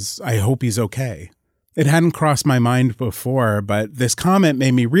was, "I hope he's okay." It hadn't crossed my mind before, but this comment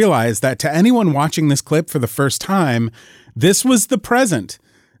made me realize that to anyone watching this clip for the first time, this was the present.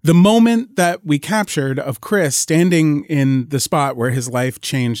 The moment that we captured of Chris standing in the spot where his life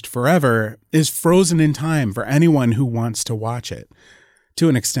changed forever is frozen in time for anyone who wants to watch it, to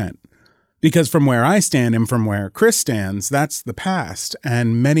an extent. Because from where I stand and from where Chris stands, that's the past,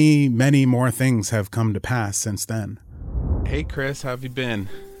 and many, many more things have come to pass since then. Hey, Chris, how have you been?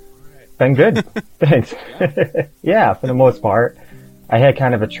 Been good, thanks. Yeah, for the most part. I had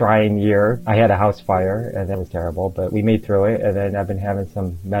kind of a trying year. I had a house fire, and that was terrible, but we made through it, and then I've been having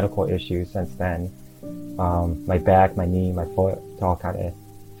some medical issues since then. My back, my knee, my foot, it's all kind of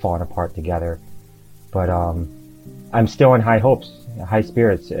falling apart together. But I'm still in high hopes, high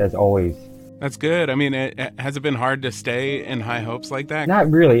spirits, as always. That's good. I mean, has it been hard to stay in high hopes like that?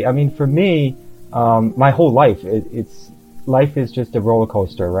 Not really. I mean, for me, my whole life, life is just a roller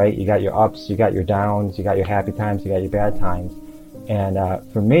coaster, right? You got your ups, you got your downs, you got your happy times, you got your bad times. And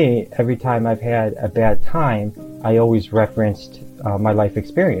for me, every time I've had a bad time, I always referenced my life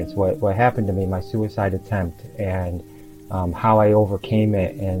experience, what happened to me, my suicide attempt, and how I overcame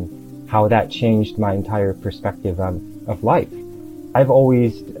it, and how that changed my entire perspective of life. I've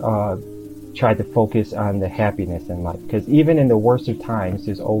always tried to focus on the happiness in life, because even in the worst of times,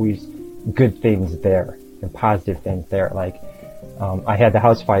 there's always good things there and positive things there. Like I had the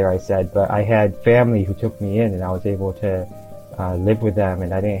house fire, I said, but I had family who took me in, and I was able to live with them,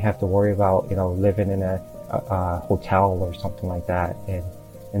 and I didn't have to worry about, living in a hotel or something like that.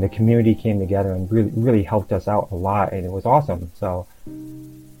 And the community came together and really helped us out a lot, and it was awesome. So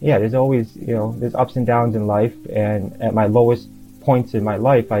yeah, there's always, there's ups and downs in life, and at my lowest points in my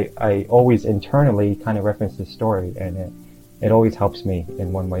life, I always internally kind of reference this story, and it always helps me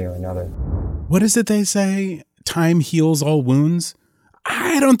in one way or another. What is it they say? Time heals all wounds?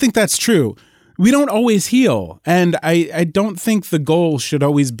 I don't think that's true. We don't always heal, and I don't think the goal should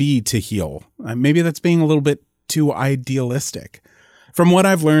always be to heal. Maybe that's being a little bit too idealistic. From what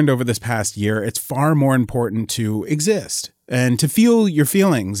I've learned over this past year, it's far more important to exist and to feel your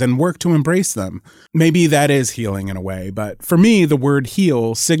feelings and work to embrace them. Maybe that is healing in a way, but for me, the word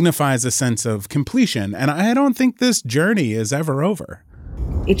heal signifies a sense of completion, and I don't think this journey is ever over.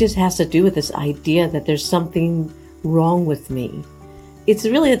 It just has to do with this idea that there's something wrong with me. It's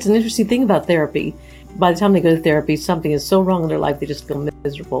an interesting thing about therapy. By the time they go to therapy, something is so wrong in their life, they just feel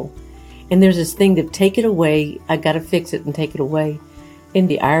miserable. And there's this thing to take it away. I got to fix it and take it away. And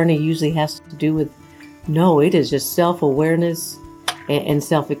the irony usually has to do with, no, it is just self-awareness and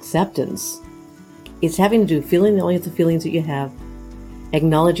self-acceptance. It's having to do feeling only the feelings that you have,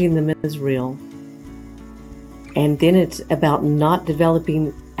 acknowledging them as real. And then it's about not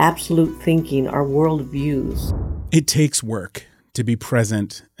developing absolute thinking or worldviews. It takes work to be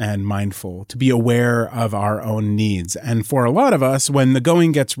present and mindful, to be aware of our own needs. And for a lot of us, when the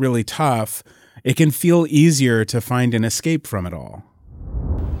going gets really tough, it can feel easier to find an escape from it all.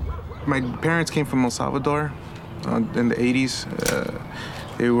 My parents came from El Salvador in the 80s.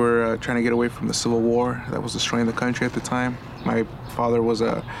 They were trying to get away from the Civil War that was destroying the country at the time. My father was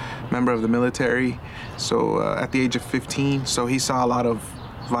a member of the military, so at the age of 15, so he saw a lot of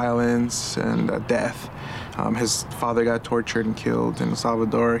violence and death. His father got tortured and killed in El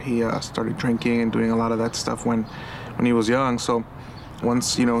Salvador. He started drinking and doing a lot of that stuff when he was young. So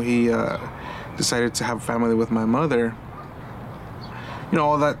once, he decided to have a family with my mother,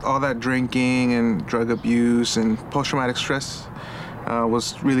 all that drinking and drug abuse and post-traumatic stress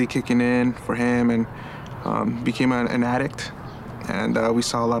was really kicking in for him, and became an addict. And we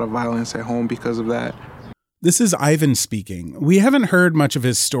saw a lot of violence at home because of that. This is Ivan speaking. We haven't heard much of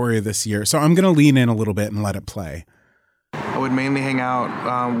his story this year, so I'm going to lean in a little bit and let it play. I would mainly hang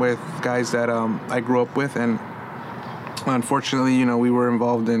out with guys that I grew up with, and unfortunately, we were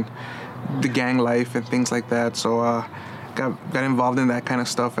involved in the gang life and things like that. So got involved in that kind of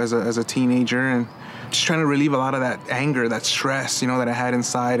stuff as a teenager, and just trying to relieve a lot of that anger, that stress, that I had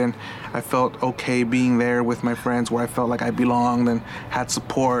inside. And I felt okay being there with my friends where I felt like I belonged and had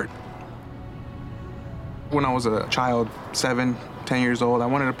support. When I was a child, 7, 10 years old, I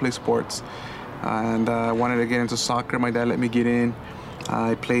wanted to play sports. And I wanted to get into soccer. My dad let me get in.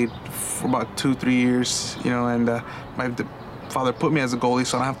 I played for about 2-3 years, and my father put me as a goalie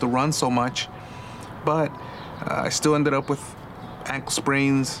so I don't have to run so much. But I still ended up with ankle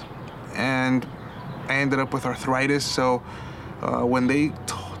sprains, and I ended up with arthritis. So when they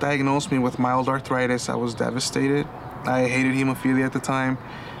diagnosed me with mild arthritis, I was devastated. I hated hemophilia at the time.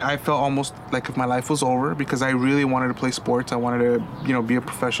 I felt almost like if my life was over because I really wanted to play sports. I wanted to, be a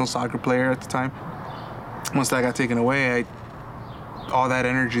professional soccer player at the time. Once that got taken away, all that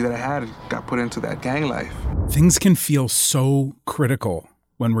energy that I had got put into that gang life. Things can feel so critical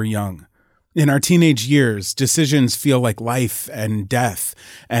when we're young. In our teenage years, decisions feel like life and death,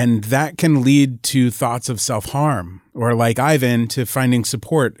 and that can lead to thoughts of self-harm, or like Ivan, to finding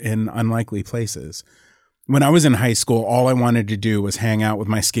support in unlikely places. When I was in high school, all I wanted to do was hang out with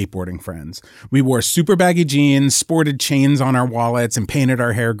my skateboarding friends. We wore super baggy jeans, sported chains on our wallets, and painted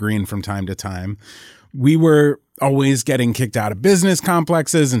our hair green from time to time. We were always getting kicked out of business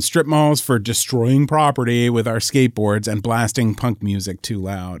complexes and strip malls for destroying property with our skateboards and blasting punk music too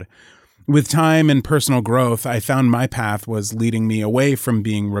loud. With time and personal growth, I found my path was leading me away from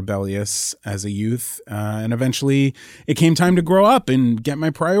being rebellious as a youth, and eventually it came time to grow up and get my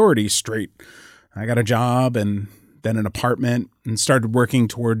priorities straight. I got a job and then an apartment and started working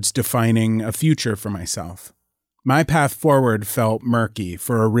towards defining a future for myself. My path forward felt murky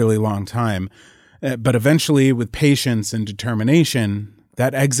for a really long time, but eventually, with patience and determination,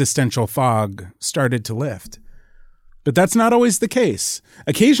 that existential fog started to lift. But that's not always the case.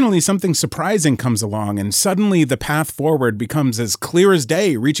 Occasionally, something surprising comes along, and suddenly the path forward becomes as clear as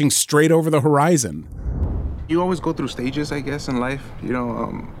day, reaching straight over the horizon. You always go through stages, I guess, in life.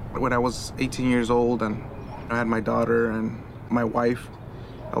 When I was 18 years old and I had my daughter and my wife,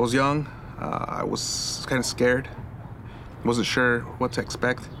 I was young. I was kind of scared. Wasn't sure what to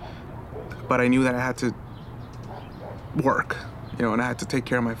expect. But I knew that I had to work, and I had to take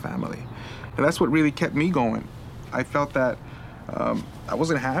care of my family. And that's what really kept me going. I felt that I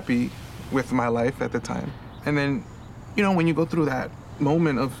wasn't happy with my life at the time. And then, when you go through that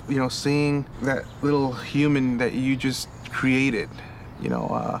moment of, seeing that little human that you just created,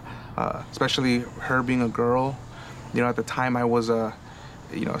 especially her being a girl, at the time I was,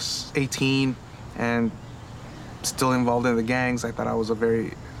 18 and still involved in the gangs. I thought I was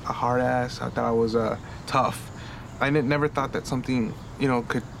a hard ass. I thought I was tough. I never thought that something,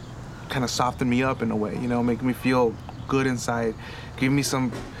 could kind of soften me up in a way, make me feel good inside, give me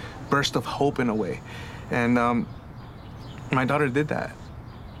some burst of hope in a way. And my daughter did that.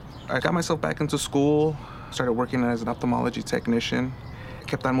 I got myself back into school, started working as an ophthalmology technician,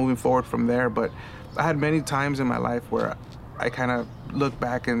 kept on moving forward from there. But I had many times in my life where I kind of look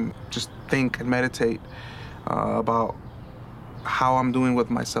back and just think and meditate about how I'm doing with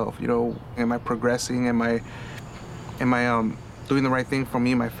myself. Am I progressing? Am I doing the right thing for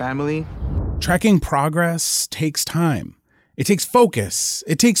me and my family? Tracking progress takes time. It takes focus.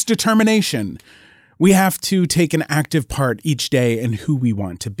 It takes determination. We have to take an active part each day in who we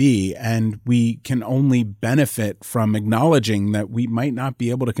want to be, and we can only benefit from acknowledging that we might not be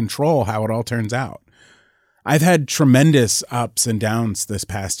able to control how it all turns out. I've had tremendous ups and downs this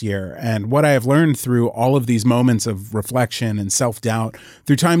past year, and what I have learned through all of these moments of reflection and self-doubt,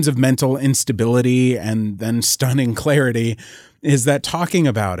 through times of mental instability and then stunning clarity, is that talking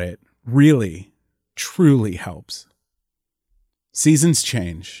about it really, truly helps. Seasons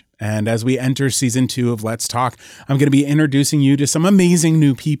change, and as we enter season 2 of Let's Talk, I'm going to be introducing you to some amazing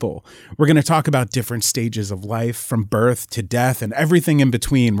new people. We're going to talk about different stages of life, from birth to death and everything in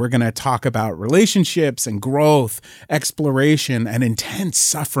between. We're going to talk about relationships and growth, exploration, and intense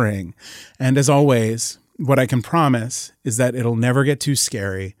suffering. And as always, what I can promise is that it'll never get too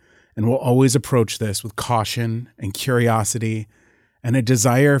scary, and we'll always approach this with caution and curiosity and a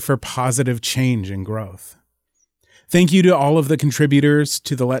desire for positive change and growth. Thank you to all of the contributors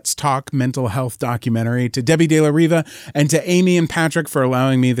to the Let's Talk mental health documentary, to Debbie De La Riva, and to Amy and Patrick for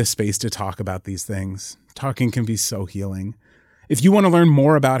allowing me the space to talk about these things. Talking can be so healing. If you want to learn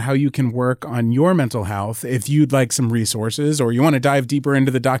more about how you can work on your mental health, if you'd like some resources, or you want to dive deeper into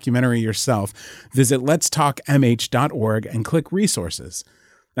the documentary yourself, visit letstalkmh.org and click resources.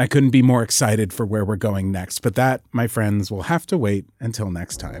 I couldn't be more excited for where we're going next, but that, my friends, will have to wait until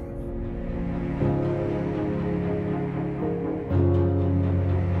next time.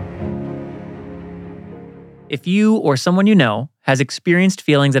 If you or someone you know has experienced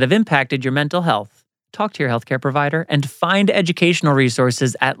feelings that have impacted your mental health, talk to your healthcare provider and find educational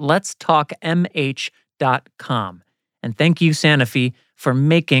resources at letstalkmh.com. And thank you, Sanofi, for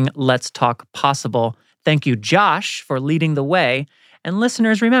making Let's Talk possible. Thank you, Josh, for leading the way. And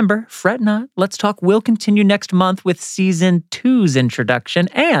listeners, remember, fret not, Let's Talk will continue next month with Season 2's introduction,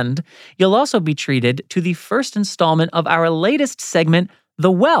 and you'll also be treated to the first installment of our latest segment, The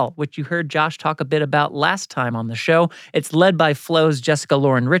Well, which you heard Josh talk a bit about last time on the show. It's led by Flow's Jessica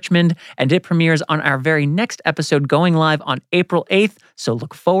Lauren Richmond, and it premieres on our very next episode going live on April 8th, so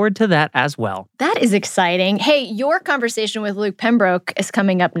look forward to that as well. That is exciting. Hey, your conversation with Luke Pembroke is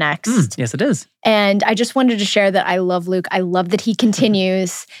coming up next. Yes, it is. And I just wanted to share that I love Luke. I love that he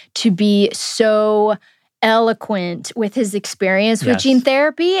continues to be so eloquent with his experience with gene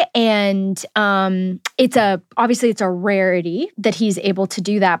therapy. And obviously it's a rarity that he's able to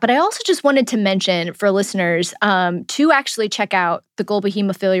do that. But I also just wanted to mention for listeners to actually check out the Global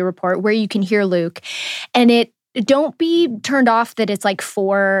Hemophilia Report, where you can hear Luke. And don't be turned off that it's like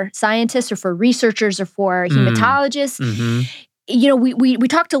for scientists or for researchers or for hematologists. Mm-hmm. You know, we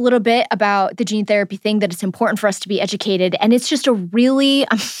talked a little bit about the gene therapy thing, that it's important for us to be educated. And it's just a really,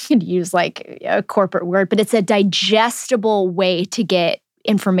 I'm going to use like a corporate word, but it's a digestible way to get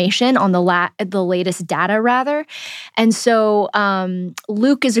information on the latest data, rather. And so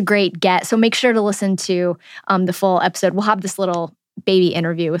Luke is a great get. So make sure to listen to the full episode. We'll have this little baby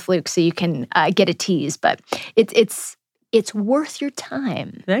interview with Luke so you can get a tease. But it's worth your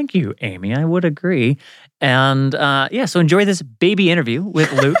time. Thank you, Amy. I would agree. And so enjoy this baby interview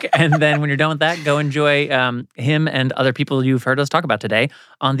with Luke. And then when you're done with that, go enjoy him and other people you've heard us talk about today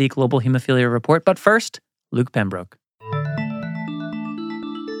on the Global Hemophilia Report. But first, Luke Pembroke.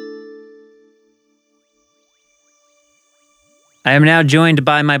 I am now joined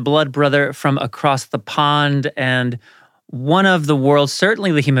by my blood brother from across the pond and one of the world's,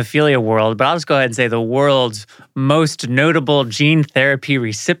 certainly the hemophilia world, but I'll just go ahead and say the world's most notable gene therapy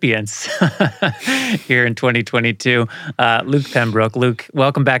recipients here in 2022, Luke Pembroke. Luke,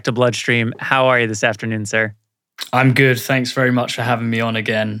 welcome back to Bloodstream. How are you this afternoon, sir? I'm good. Thanks very much for having me on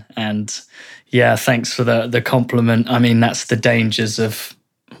again. And yeah, thanks for the compliment. I mean, that's the dangers of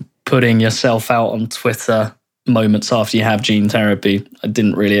putting yourself out on Twitter moments after you have gene therapy. I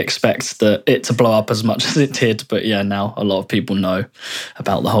didn't really expect it to blow up as much as it did, but yeah, now a lot of people know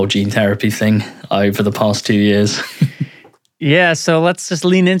about the whole gene therapy thing over the past 2 years. Yeah, so let's just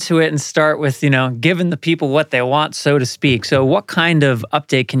lean into it and start with, giving the people what they want, so to speak. So what kind of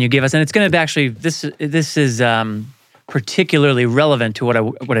update can you give us? And it's going to be actually, this is particularly relevant to what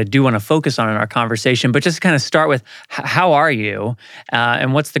I do want to focus on in our conversation, but just kind of start with how are you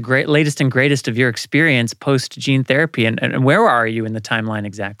and what's the latest and greatest of your experience post gene therapy and where are you in the timeline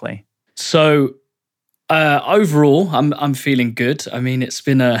exactly? So overall, I'm feeling good. I mean,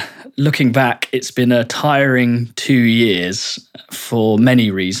 looking back, it's been a tiring 2 years for many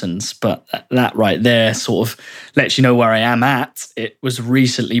reasons, but that right there sort of lets you know where I am at. It was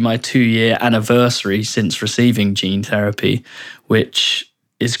recently my 2-year anniversary since receiving gene therapy, which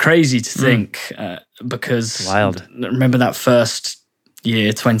is crazy to think because wild. Remember that first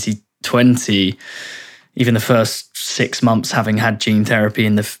year, 2020, even the first 6 months having had gene therapy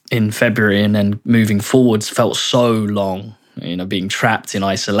in February and then moving forwards felt so long, being trapped in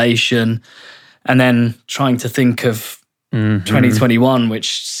isolation and then trying to think of 2021,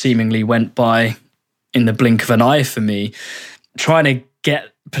 which seemingly went by in the blink of an eye for me, trying to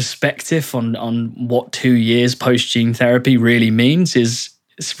get perspective on what 2 years post gene therapy really means it's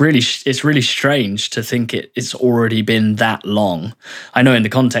really strange to think it's already been that long. I know in the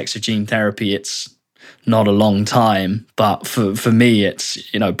context of gene therapy, it's not a long time, but for me, it's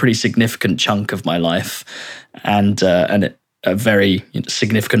a pretty significant chunk of my life, and a very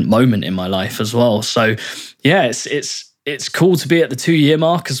significant moment in my life as well. So, yeah, it's cool to be at the 2-year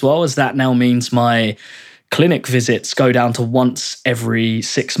mark as well, as that now means my clinic visits go down to once every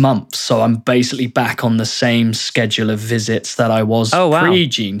 6 months. So I'm basically back on the same schedule of visits that I was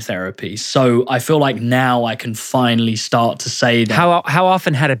pre-gene therapy. So I feel like now I can finally start to say that. How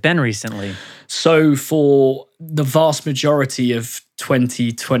often had it been recently? So for the vast majority of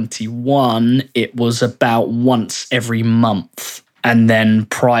 2021, it was about once every month. And then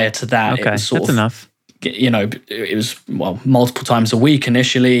prior to that, it was sort that's of enough. it was multiple times a week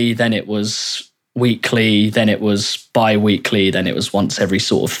initially, then it was weekly, then it was bi-weekly, then it was once every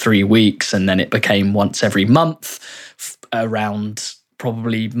sort of 3 weeks, and then it became once every month around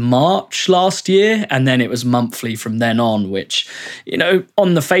probably March last year, and then it was monthly from then on, which,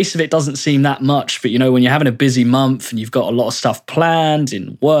 on the face of it doesn't seem that much, but when you're having a busy month and you've got a lot of stuff planned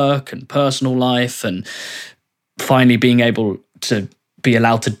in work and personal life, and finally being able to be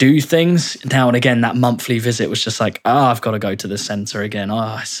allowed to do things now and again, that monthly visit was just like, I've got to go to the center again.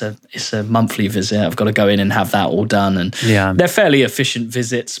 It's a monthly visit. I've got to go in and have that all done. And they're fairly efficient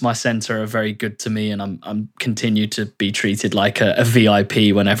visits. My center are very good to me, and I'm continue to be treated like a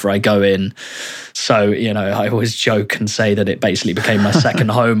VIP whenever I go in. So, I always joke and say that it basically became my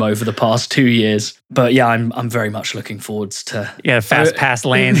second home over the past 2 years. But yeah, I'm very much looking forward to fast pass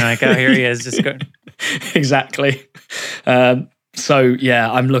lane, like, oh, here he is, just go. Exactly. So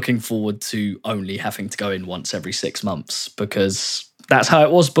yeah, I'm looking forward to only having to go in once every 6 months, because that's how it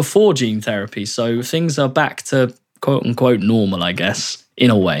was before gene therapy. So things are back to quote unquote normal, I guess, in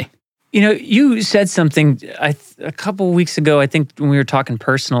a way. You said something a couple of weeks ago, I think when we were talking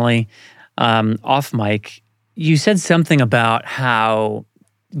personally off mic, you said something about how,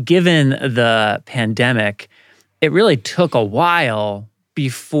 given the pandemic, it really took a while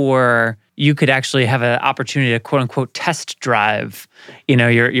before you could actually have an opportunity to quote unquote test drive,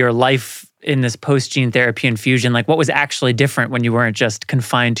 your life in this post-gene therapy infusion. Like, what was actually different when you weren't just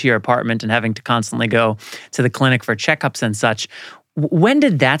confined to your apartment and having to constantly go to the clinic for checkups and such? When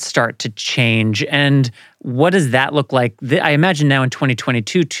did that start to change, and what does that look like? I imagine now in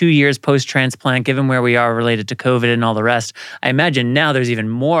 2022, 2 years post-transplant, given where we are related to COVID and all the rest, I imagine now there's even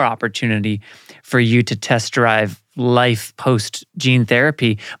more opportunity for you to test drive life post-gene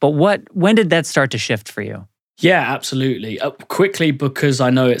therapy. But when did that start to shift for you? Yeah, absolutely. Quickly, because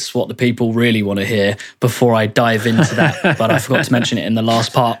I know it's what the people really want to hear before I dive into that, but I forgot to mention it in the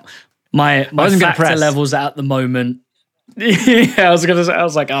last part. My factor levels at the moment. Yeah, I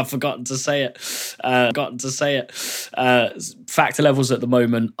was like, I've forgotten to say it. Factor levels at the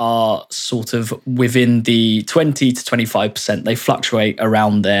moment are sort of within the 20 to 25%. They fluctuate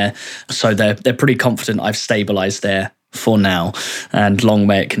around there. So they're pretty confident I've stabilized there for now, and long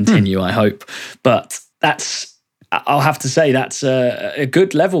may it continue, I hope. But I'll have to say that's a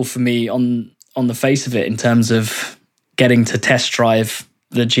good level for me on the face of it, in terms of getting to test drive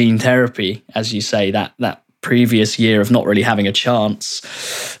the gene therapy, as you say, that previous year of not really having a chance,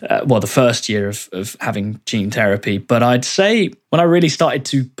 the first year of having gene therapy. But I'd say when I really started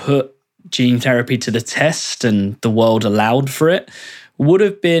to put gene therapy to the test and the world allowed for it, would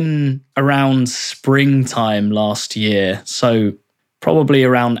have been around springtime last year. So probably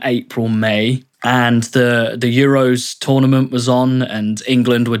around April, May. And the Euros tournament was on, and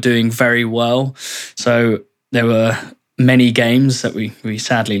England were doing very well. So there were many games that we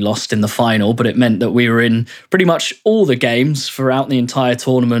sadly lost in the final, but it meant that we were in pretty much all the games throughout the entire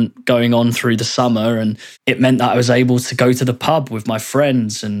tournament going on through the summer. And it meant that I was able to go to the pub with my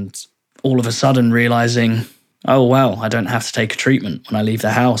friends, and all of a sudden realizing, oh, wow, I don't have to take a treatment when I leave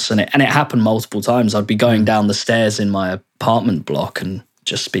the house. And it happened multiple times. I'd be going down the stairs in my apartment block and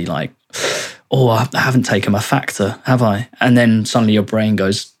just be like, oh, I haven't taken my factor, have I? And then suddenly your brain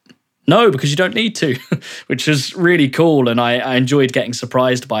goes, no, because you don't need to, which is really cool. And I enjoyed getting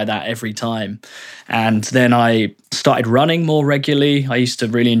surprised by that every time. And then I started running more regularly. I used to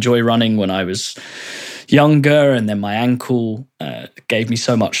really enjoy running when I was younger. And then my ankle gave me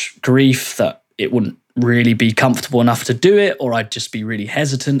so much grief that it wouldn't really be comfortable enough to do it, or I'd just be really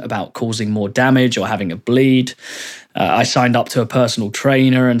hesitant about causing more damage or having a bleed. I signed up to a personal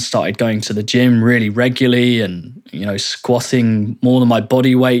trainer and started going to the gym really regularly, and squatting more than my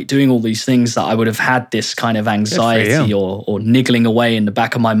body weight, doing all these things that I would have had this kind of anxiety or niggling away in the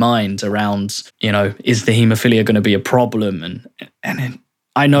back of my mind around, is the haemophilia going to be a problem? And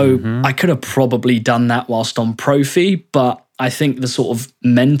I know I could have probably done that whilst on prophy, but I think the sort of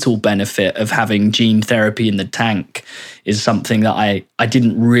mental benefit of having gene therapy in the tank is something that I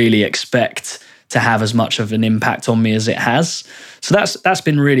didn't really expect to have as much of an impact on me as it has. So that's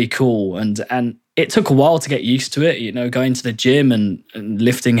been really cool. And it took a while to get used to it, going to the gym and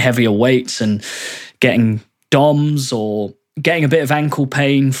lifting heavier weights and getting DOMs or getting a bit of ankle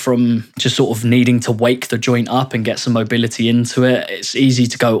pain from just sort of needing to wake the joint up and get some mobility into it. It's easy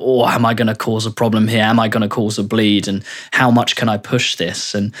to go, oh, am I going to cause a problem here? Am I going to cause a bleed? And how much can I push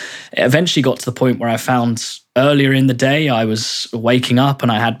this? And it eventually got to the point where I found earlier in the day, I was waking up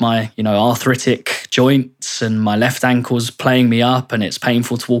and I had my, arthritic joints and my left ankle's playing me up and it's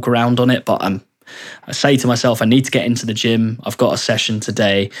painful to walk around on it. But I say to myself, I need to get into the gym. I've got a session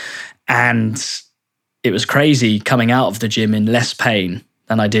today. And it was crazy coming out of the gym in less pain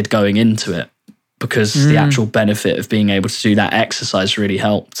than I did going into it, because the actual benefit of being able to do that exercise really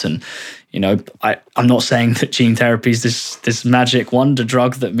helped. And, I'm not saying that gene therapy is this magic wonder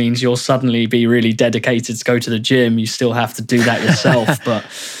drug that means you'll suddenly be really dedicated to go to the gym. You still have to do that yourself. But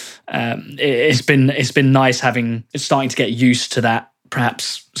it's been nice starting to get used to that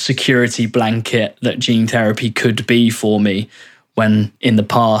perhaps security blanket that gene therapy could be for me, when in the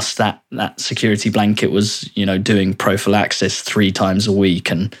past that security blanket was, doing prophylaxis 3 times a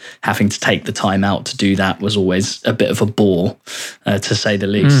week, and having to take the time out to do that was always a bit of a bore, to say the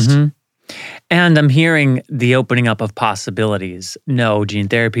least. Mm-hmm. And I'm hearing the opening up of possibilities. No, gene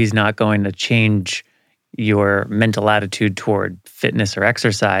therapy is not going to change your mental attitude toward fitness or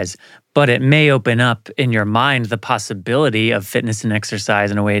exercise, but it may open up in your mind the possibility of fitness and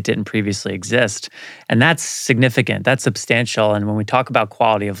exercise in a way it didn't previously exist. And that's significant, that's substantial. And when we talk about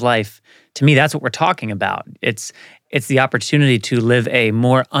quality of life, to me, that's what we're talking about. It's the opportunity to live a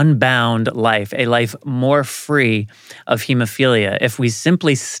more unbound life, a life more free of hemophilia. If we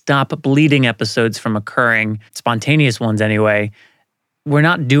simply stop bleeding episodes from occurring, spontaneous ones anyway, we're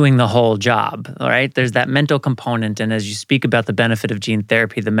not doing the whole job, all right? There's that mental component, and as you speak about the benefit of gene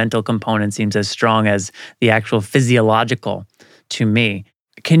therapy, the mental component seems as strong as the actual physiological to me.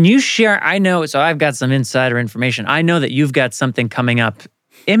 Can you share, so I've got some insider information. I know that you've got something coming up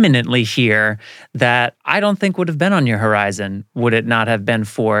imminently here that I don't think would have been on your horizon, would it not have been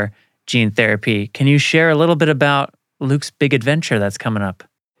for gene therapy. Can you share a little bit about Luke's big adventure that's coming up?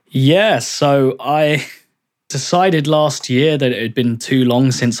 Yeah, so I decided last year that it had been too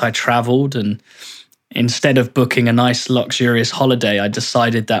long since I traveled, and instead of booking a nice luxurious holiday, I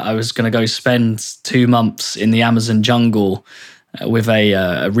decided that I was going to go spend 2 months in the Amazon jungle with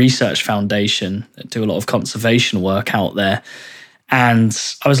a research foundation that do a lot of conservation work out there. And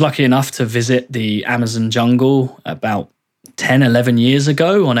I was lucky enough to visit the Amazon jungle about 10, 11 years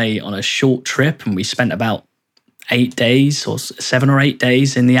ago on a short trip, and we spent about 8 days or 7 or 8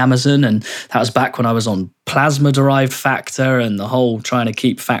 days in the Amazon. And that was back when I was on plasma-derived factor, and the whole trying to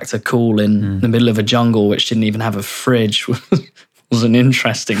keep factor cool in the middle of a jungle, which didn't even have a fridge, was an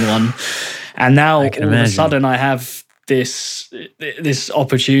interesting one. And now all of a sudden I have this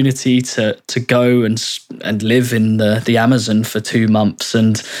opportunity to go and live in the Amazon for 2 months,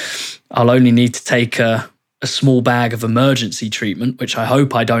 and I'll only need to take a small bag of emergency treatment, which I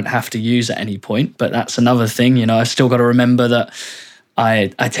hope I don't have to use at any point. But that's another thing, I've still got to remember that I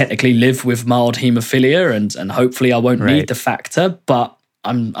technically live with mild hemophilia, and hopefully I won't need the factor. But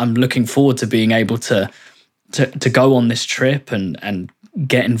I'm looking forward to being able to go on this trip and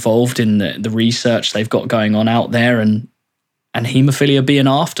get involved in the research they've got going on out there, and hemophilia be an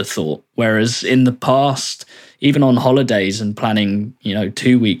afterthought. Whereas in the past, even on holidays and planning,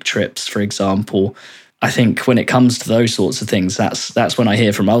 2-week trips, for example, I think when it comes to those sorts of things, that's when I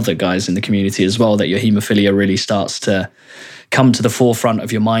hear from other guys in the community as well that your hemophilia really starts to come to the forefront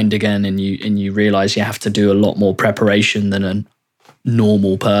of your mind again, and you realize you have to do a lot more preparation than a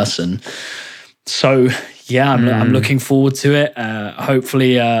normal person. So yeah, I'm looking forward to it.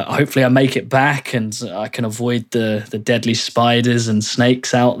 Hopefully I make it back and I can avoid the deadly spiders and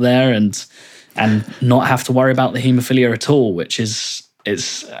snakes out there, and not have to worry about the hemophilia at all, which is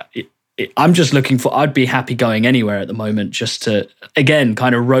I'm just looking for, I'd be happy going anywhere at the moment just to, again,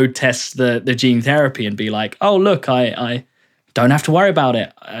 kind of road test the gene therapy and be like, oh, look, I don't have to worry about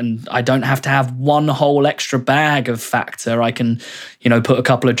it. And I don't have to have one whole extra bag of factor. I can, put a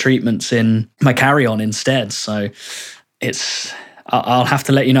couple of treatments in my carry-on instead. So I'll have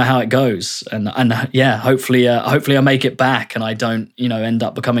to let you know how it goes. And yeah, hopefully I make it back and I don't, end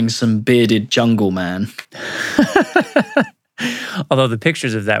up becoming some bearded jungle man. Although the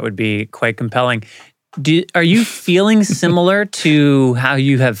pictures of that would be quite compelling. Are you feeling similar to how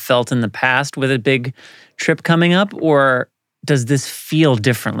you have felt in the past with a big trip coming up, or does this feel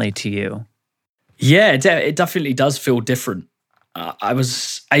differently to you? Yeah, it definitely does feel different. I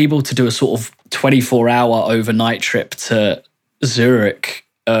was able to do a sort of 24-hour overnight trip to Zurich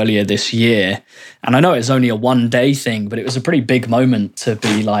earlier this year. And I know it's only a 1-day thing, but it was a pretty big moment to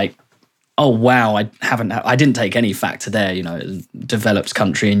be like, oh, wow, I didn't take any factor there, developed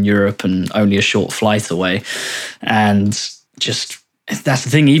country in Europe and only a short flight away. And just, that's the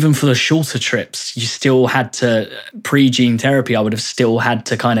thing, even for the shorter trips, you still had to, pre-gene therapy, I would have still had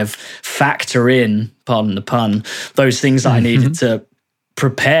to kind of factor in, pardon the pun, those things that I needed to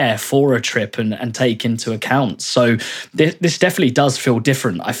prepare for a trip and take into account. So this definitely does feel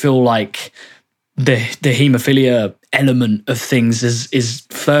different. I feel like the hemophilia element of things is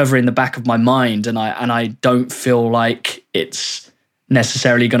further in the back of my mind, and I don't feel like it's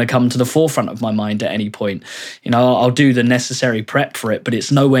necessarily going to come to the forefront of my mind at any point. You know, I'll do the necessary prep for it, but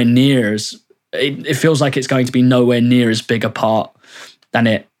it's nowhere near as, it feels like it's going to be nowhere near as big a part than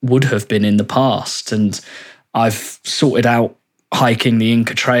it would have been in the past. And I've sorted out hiking the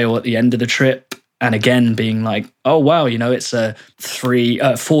Inca Trail at the end of the trip. And again, being like, oh, wow, you know, it's a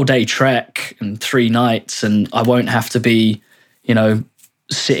 4-day trek and 3 nights, and I won't have to be, you know,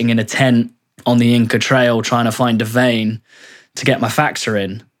 sitting in a tent on the Inca Trail trying to find a vein to get my factor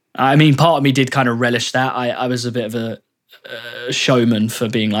in. I mean, part of me did kind of relish that. I was a bit of a showman for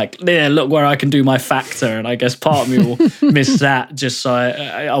being like, yeah, look where I can do my factor. And I guess part of me will miss that, just so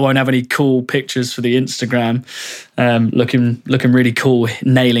I won't have any cool pictures for the Instagram, looking really cool,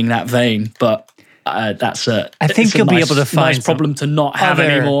 nailing that vein. But that's I think you'll be able to find nice problem to not have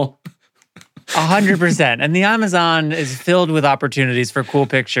anymore. 100%. And the Amazon is filled with opportunities for cool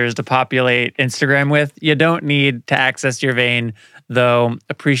pictures to populate Instagram with. You don't need to access your vein, though.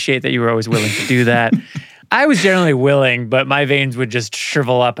 Appreciate that you were always willing to do that. I was generally willing, but my veins would just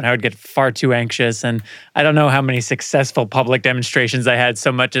shrivel up and I would get far too anxious. And I don't know how many successful public demonstrations I had,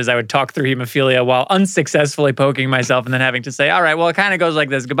 so much as I would talk through hemophilia while unsuccessfully poking myself and then having to say, all right, well, it kind of goes like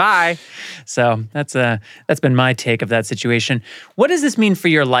this, goodbye. So that's been my take of that situation. What does this mean for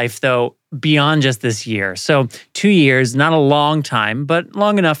your life, though, beyond just this year? So 2 years, not a long time, but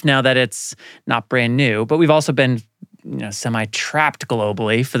long enough now that it's not brand new. But we've also been semi-trapped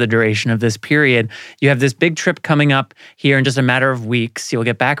globally for the duration of this period. You have this big trip coming up here in just a matter of weeks. You'll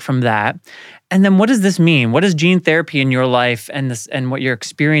get back from that. And then what does this mean? What does gene therapy in your life and what you're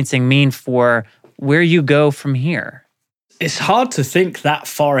experiencing mean for where you go from here? It's hard to think that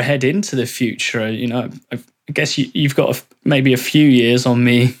far ahead into the future. You know, I guess you've got maybe a few years on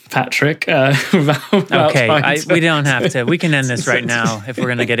me, Patrick. Okay, we don't have to. We can end this right now if we're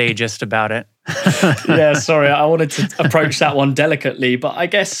going to get ageist about it. Yeah, sorry. I wanted to approach that one delicately, but I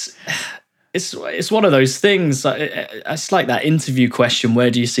guess it's one of those things. It's like that interview question,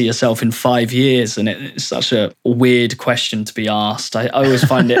 where do you see yourself in 5 years? And it's such a weird question to be asked. I always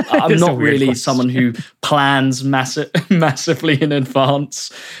find it, I'm not really someone who plans massively in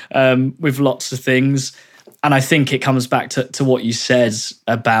advance with lots of things. And I think it comes back to what you said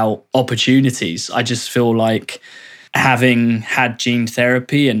about opportunities. I just feel like having had gene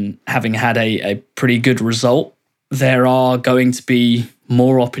therapy and having had a pretty good result, there are going to be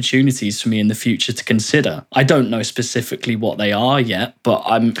more opportunities for me in the future to consider. I don't know specifically what they are yet, but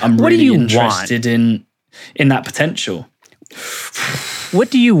I'm really interested in that potential. What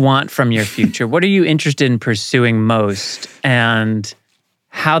do you want from your future? What are you interested in pursuing most? And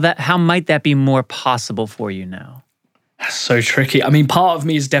how might that be more possible for you now? That's so tricky. I mean, part of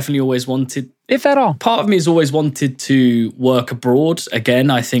me has definitely always wanted, if at all, part of me has always wanted to work abroad. Again,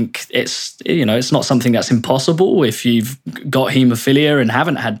 I think it's not something that's impossible if you've got hemophilia and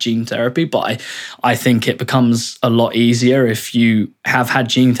haven't had gene therapy, but I think it becomes a lot easier if you have had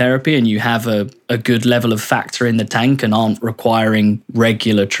gene therapy and you have a good level of factor in the tank and aren't requiring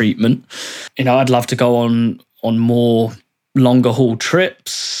regular treatment. You know, I'd love to go on more longer haul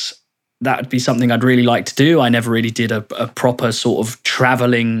trips. That would be something I'd really like to do. I never really did a proper sort of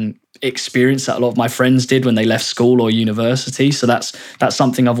traveling experience that a lot of my friends did when they left school or university. So that's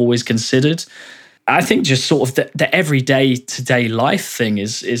something I've always considered. I think just sort of the everyday to-day life thing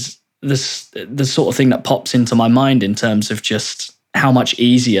is the sort of thing that pops into my mind in terms of just how much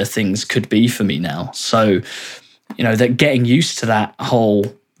easier things could be for me now. So, you know, that getting used to that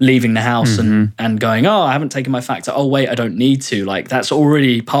whole leaving the house and going, oh, I haven't taken my factor. Oh, wait, I don't need to. Like, that's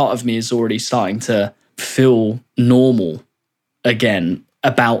already, part of me is already starting to feel normal again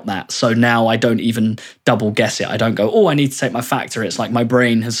about that. So now I don't even double guess it. I don't go, oh, I need to take my factor. It's like my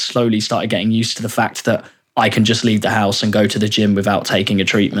brain has slowly started getting used to the fact that I can just leave the house and go to the gym without taking a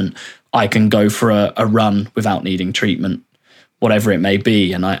treatment. I can go for a run without needing treatment, whatever it may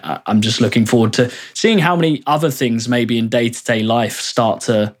be. And I'm just looking forward to seeing how many other things maybe in day-to-day life start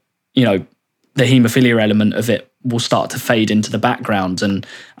to, you know, the hemophilia element of it will start to fade into the background and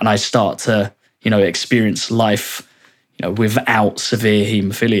I start to, you know, experience life, you know, without severe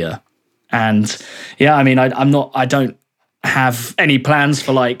hemophilia. And yeah, I mean, I don't have any plans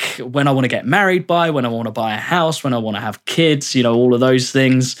for like when I want to get married by, when I want to buy a house, when I want to have kids, you know, all of those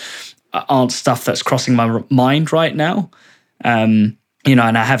things aren't stuff that's crossing my mind right now. You know,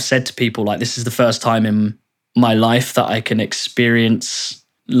 and I have said to people, like, this is the first time in my life that I can experience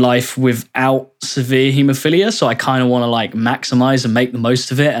life without severe hemophilia. So I kind of want to like maximize and make the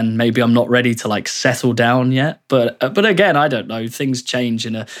most of it. And maybe I'm not ready to like settle down yet. But again, I don't know. Things change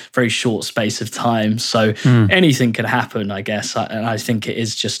in a very short space of time. So anything could happen, I guess. And I think it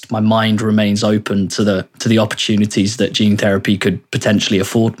is just my mind remains open to the opportunities that gene therapy could potentially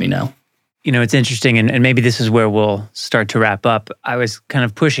afford me now. You know, it's interesting, and maybe this is where we'll start to wrap up. I was kind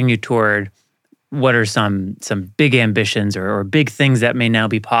of pushing you toward what are some big ambitions or big things that may now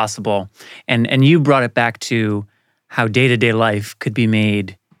be possible. And you brought it back to how day-to-day life could be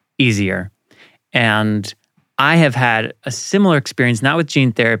made easier. And I have had a similar experience, not with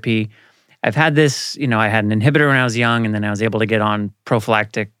gene therapy. I've had this, I had an inhibitor when I was young, and then I was able to get on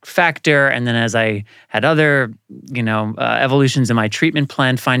prophylactic factor. And then as I had other, evolutions in my treatment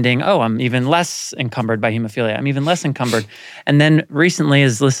plan, finding, I'm even less encumbered by hemophilia. I'm even less encumbered. And then recently,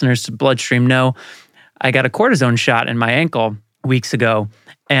 as listeners to Bloodstream know, I got a cortisone shot in my ankle weeks ago.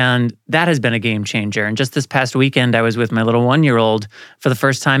 And that has been a game changer. And just this past weekend, I was with my little 1-year-old for the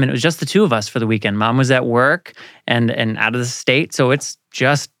first time, and it was just the two of us for the weekend. Mom was at work and out of the state, so it's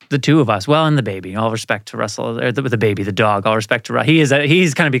just the two of us. Well, and the baby. All respect to Russell, or the baby, the dog. All respect to Russell.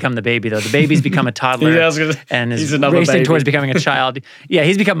 He's kind of become the baby, though. The baby's become a toddler and is racing towards becoming a child. Yeah,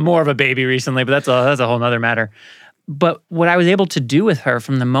 he's become more of a baby recently, but that's a whole nother matter. But what I was able to do with her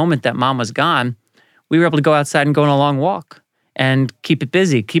from the moment that Mom was gone, we were able to go outside and go on a long walk and keep it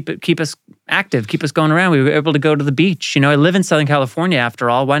busy, keep us active, keep us going around. We were able to go to the beach. I live in Southern California after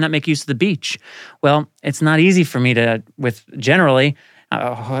all. Why not make use of the beach? Well, it's not easy for me with generally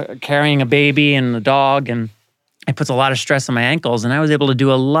carrying a baby and a dog, and it puts a lot of stress on my ankles. And I was able to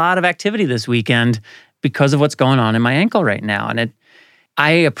do a lot of activity this weekend because of what's going on in my ankle right now. And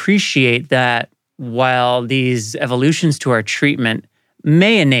I appreciate that while these evolutions to our treatment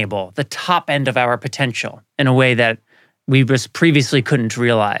may enable the top end of our potential in a way that we just previously couldn't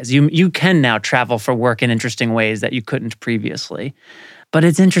realize. You can now travel for work in interesting ways that you couldn't previously. But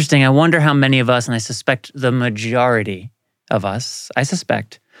it's interesting. I wonder how many of us, and I suspect the majority of us,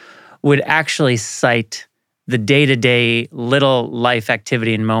 would actually cite the day-to-day little life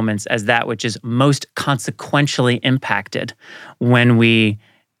activity and moments as that which is most consequentially impacted when we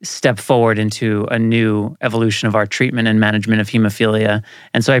step forward into a new evolution of our treatment and management of hemophilia.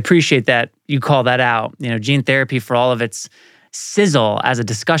 And so I appreciate that you call that out. Gene therapy, for all of its sizzle as a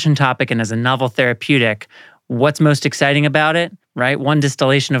discussion topic and as a novel therapeutic, what's most exciting about it, right? One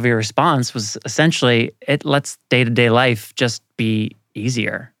distillation of your response was essentially it lets day-to-day life just be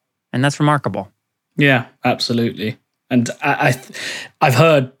easier. And that's remarkable. Yeah, absolutely. And I've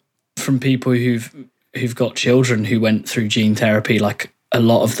heard from people who've got children who went through gene therapy, like a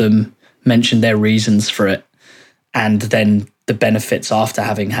lot of them mentioned their reasons for it, and then the benefits after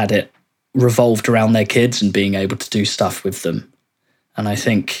having had it revolved around their kids and being able to do stuff with them. And I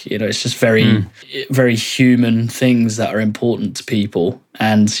think, it's just very, very human things that are important to people.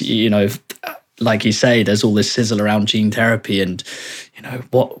 And, like you say, there's all this sizzle around gene therapy and,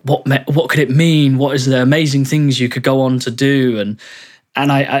 what could it mean? What is the amazing things you could go on to do? And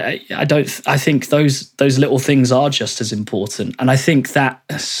I think those little things are just as important. And I think that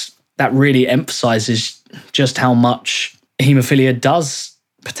really emphasizes just how much hemophilia does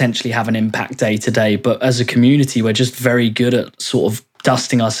potentially have an impact day to day. But as a community, we're just very good at sort of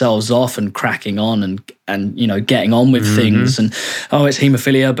dusting ourselves off and cracking on and getting on with things. And, it's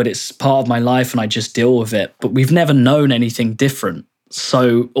hemophilia, but it's part of my life and I just deal with it. But we've never known anything different.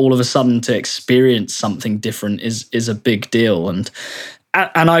 So all of a sudden to experience something different is a big deal. And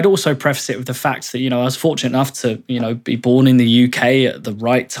I'd also preface it with the fact that, I was fortunate enough to, be born in the UK at the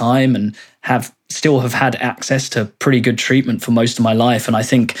right time and still have had access to pretty good treatment for most of my life. And I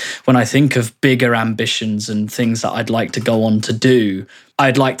think when I think of bigger ambitions and things that I'd like to go on to do,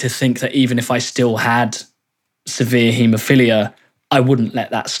 I'd like to think that even if I still had severe hemophilia, I wouldn't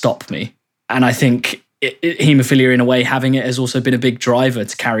let that stop me. And I think hemophilia, in a way, having it has also been a big driver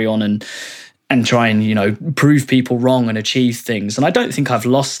to carry on and try and, prove people wrong and achieve things. And I don't think I've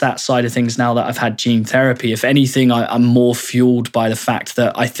lost that side of things now that I've had gene therapy. If anything, I'm more fueled by the fact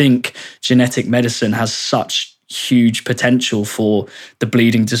that I think genetic medicine has such huge potential for the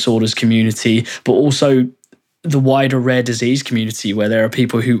bleeding disorders community, but also the wider rare disease community, where there are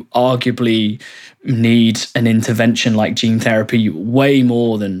people who arguably need an intervention like gene therapy way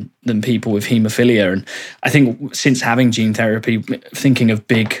more than people with hemophilia. And I think since having gene therapy, thinking of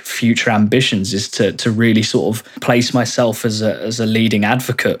big future ambitions is to really sort of place myself as a leading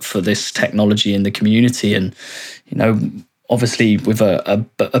advocate for this technology in the community. And, obviously with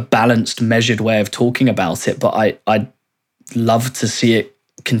a balanced, measured way of talking about it, but I'd love to see it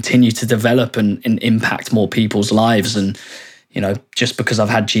continue to develop and impact more people's lives. And just because I've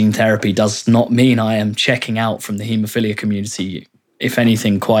had gene therapy does not mean I am checking out from the haemophilia community. If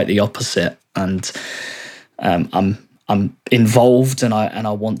anything, quite the opposite. And I'm involved, and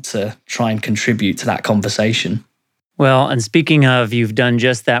I want to try and contribute to that conversation. Well, and speaking of, you've done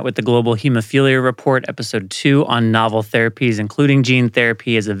just that with the Global Hemophilia Report. Episode 2 on novel therapies, including gene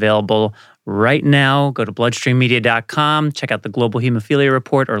therapy, is available right now. Go to bloodstreammedia.com, check out the Global Hemophilia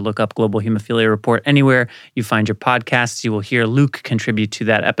Report, or look up Global Hemophilia Report anywhere you find your podcasts. You will hear Luke contribute to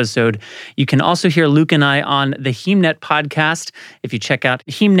that episode. You can also hear Luke and I on the HemeNet podcast. If you check out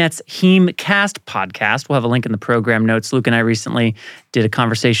HemeNet's HemeCast podcast, we'll have a link in the program notes. Luke and I recently did a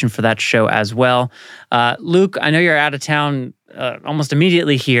conversation for that show as well. Luke, I know you're out of town almost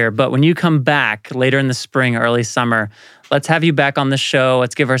immediately here, but when you come back later in the spring, early summer, let's have you back on the show.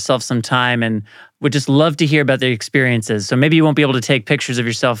 Let's give ourselves some time, and we'd just love to hear about the experiences. So maybe you won't be able to take pictures of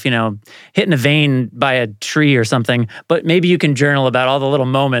yourself, hitting a vein by a tree or something, but maybe you can journal about all the little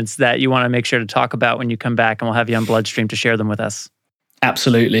moments that you want to make sure to talk about when you come back, and we'll have you on Bloodstream to share them with us.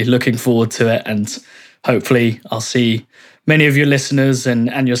 Absolutely. Looking forward to it, and hopefully I'll see many of your listeners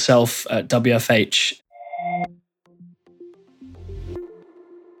and yourself at WFH.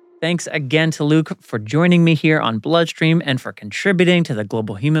 Thanks again to Luke for joining me here on Bloodstream and for contributing to the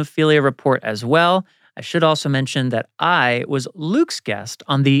Global Hemophilia Report as well. I should also mention that I was Luke's guest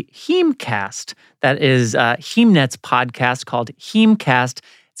on the HemeCast. That is HemeNet's podcast called HemeCast.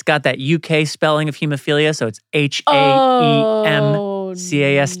 It's got that UK spelling of hemophilia, so it's HAEMCAST.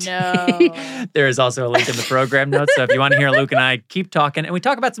 No. There is also a link in the program notes, so if you want to hear Luke and I keep talking, and we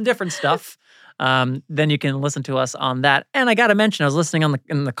talk about some different stuff, then you can listen to us on that. And I got to mention, I was listening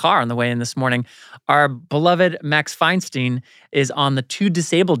in the car on the way in this morning. Our beloved Max Feinstein is on the Two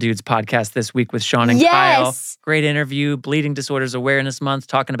Disabled Dudes podcast this week with Sean and Kyle. Great interview, Bleeding Disorders Awareness Month,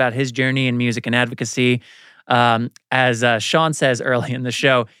 talking about his journey in music and advocacy. As Sean says early in the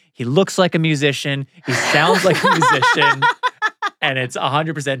show, he looks like a musician. He sounds like a musician. And it's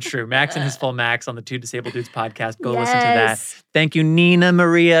 100% true. Max and his full Max on the Two Disabled Dudes podcast. Go listen to that. Thank you, Nina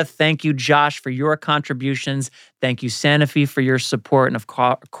Maria. Thank you, Josh, for your contributions. Thank you, Sanofi, for your support. And of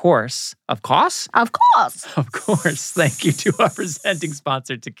course, thank you to our presenting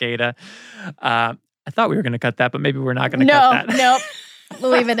sponsor, Takeda. I thought we were going to cut that, but maybe we're not going to cut that. Nope.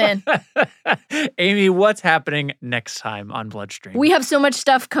 We'll leave it in. Amy, what's happening next time on Bloodstream? We have so much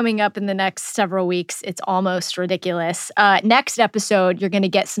stuff coming up in the next several weeks. It's almost ridiculous. Next episode, you're going to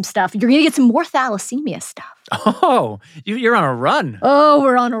get some stuff. You're going to get some more thalassemia stuff. Oh, you're on a run. Oh,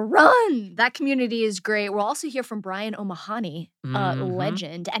 we're on a run. That community is great. We'll also hear from Brian O'Mahony,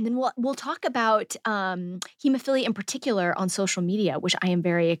 legend. And then we'll talk about hemophilia in particular on social media, which I am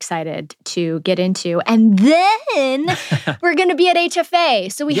very excited to get into. And then we're going to be at HFA.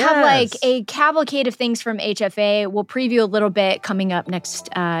 So we have like a cavalcade of things from HFA. We'll preview a little bit coming up next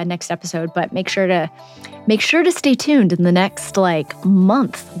episode, but make sure to stay tuned in the next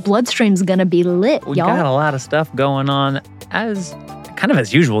month. Bloodstream's going to be lit, We've y'all. got a lot of stuff going on as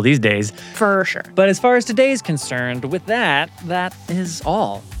usual these days. For sure. But as far as today's concerned, with that is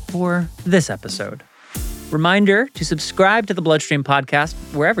all for this episode. Reminder to subscribe to the Bloodstream podcast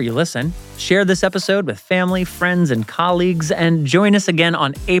wherever you listen. Share this episode with family, friends, and colleagues, and join us again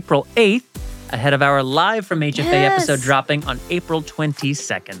on April 8th ahead of our Live from HFA episode dropping on April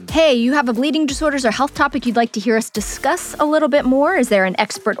 22nd. Hey, you have a bleeding disorders or health topic you'd like to hear us discuss a little bit more? Is there an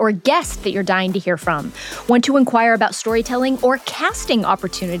expert or guest that you're dying to hear from? Want to inquire about storytelling or casting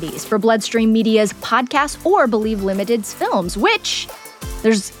opportunities for Bloodstream Media's podcast or Believe Limited's films, which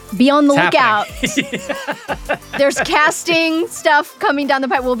be on the lookout. There's casting stuff coming down the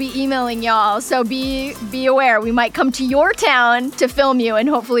pipe. We'll be emailing y'all, so be aware. We might come to your town to film you, and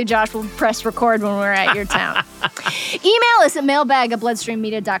hopefully Josh will press record when we're at your town. Email us at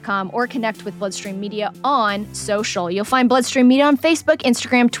mailbag@bloodstreammedia.com or connect with Bloodstream Media on social. You'll find Bloodstream Media on Facebook,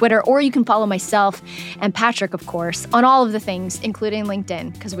 Instagram, Twitter, or you can follow myself and Patrick, of course, on all of the things, including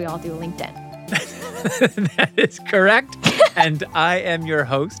LinkedIn, because we all do LinkedIn. That is correct. And I am your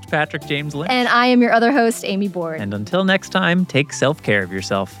host, Patrick James Lynch. And I am your other host, Amy Board. And until next time, take self-care of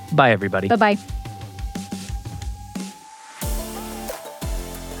yourself. Bye, everybody. Bye-bye.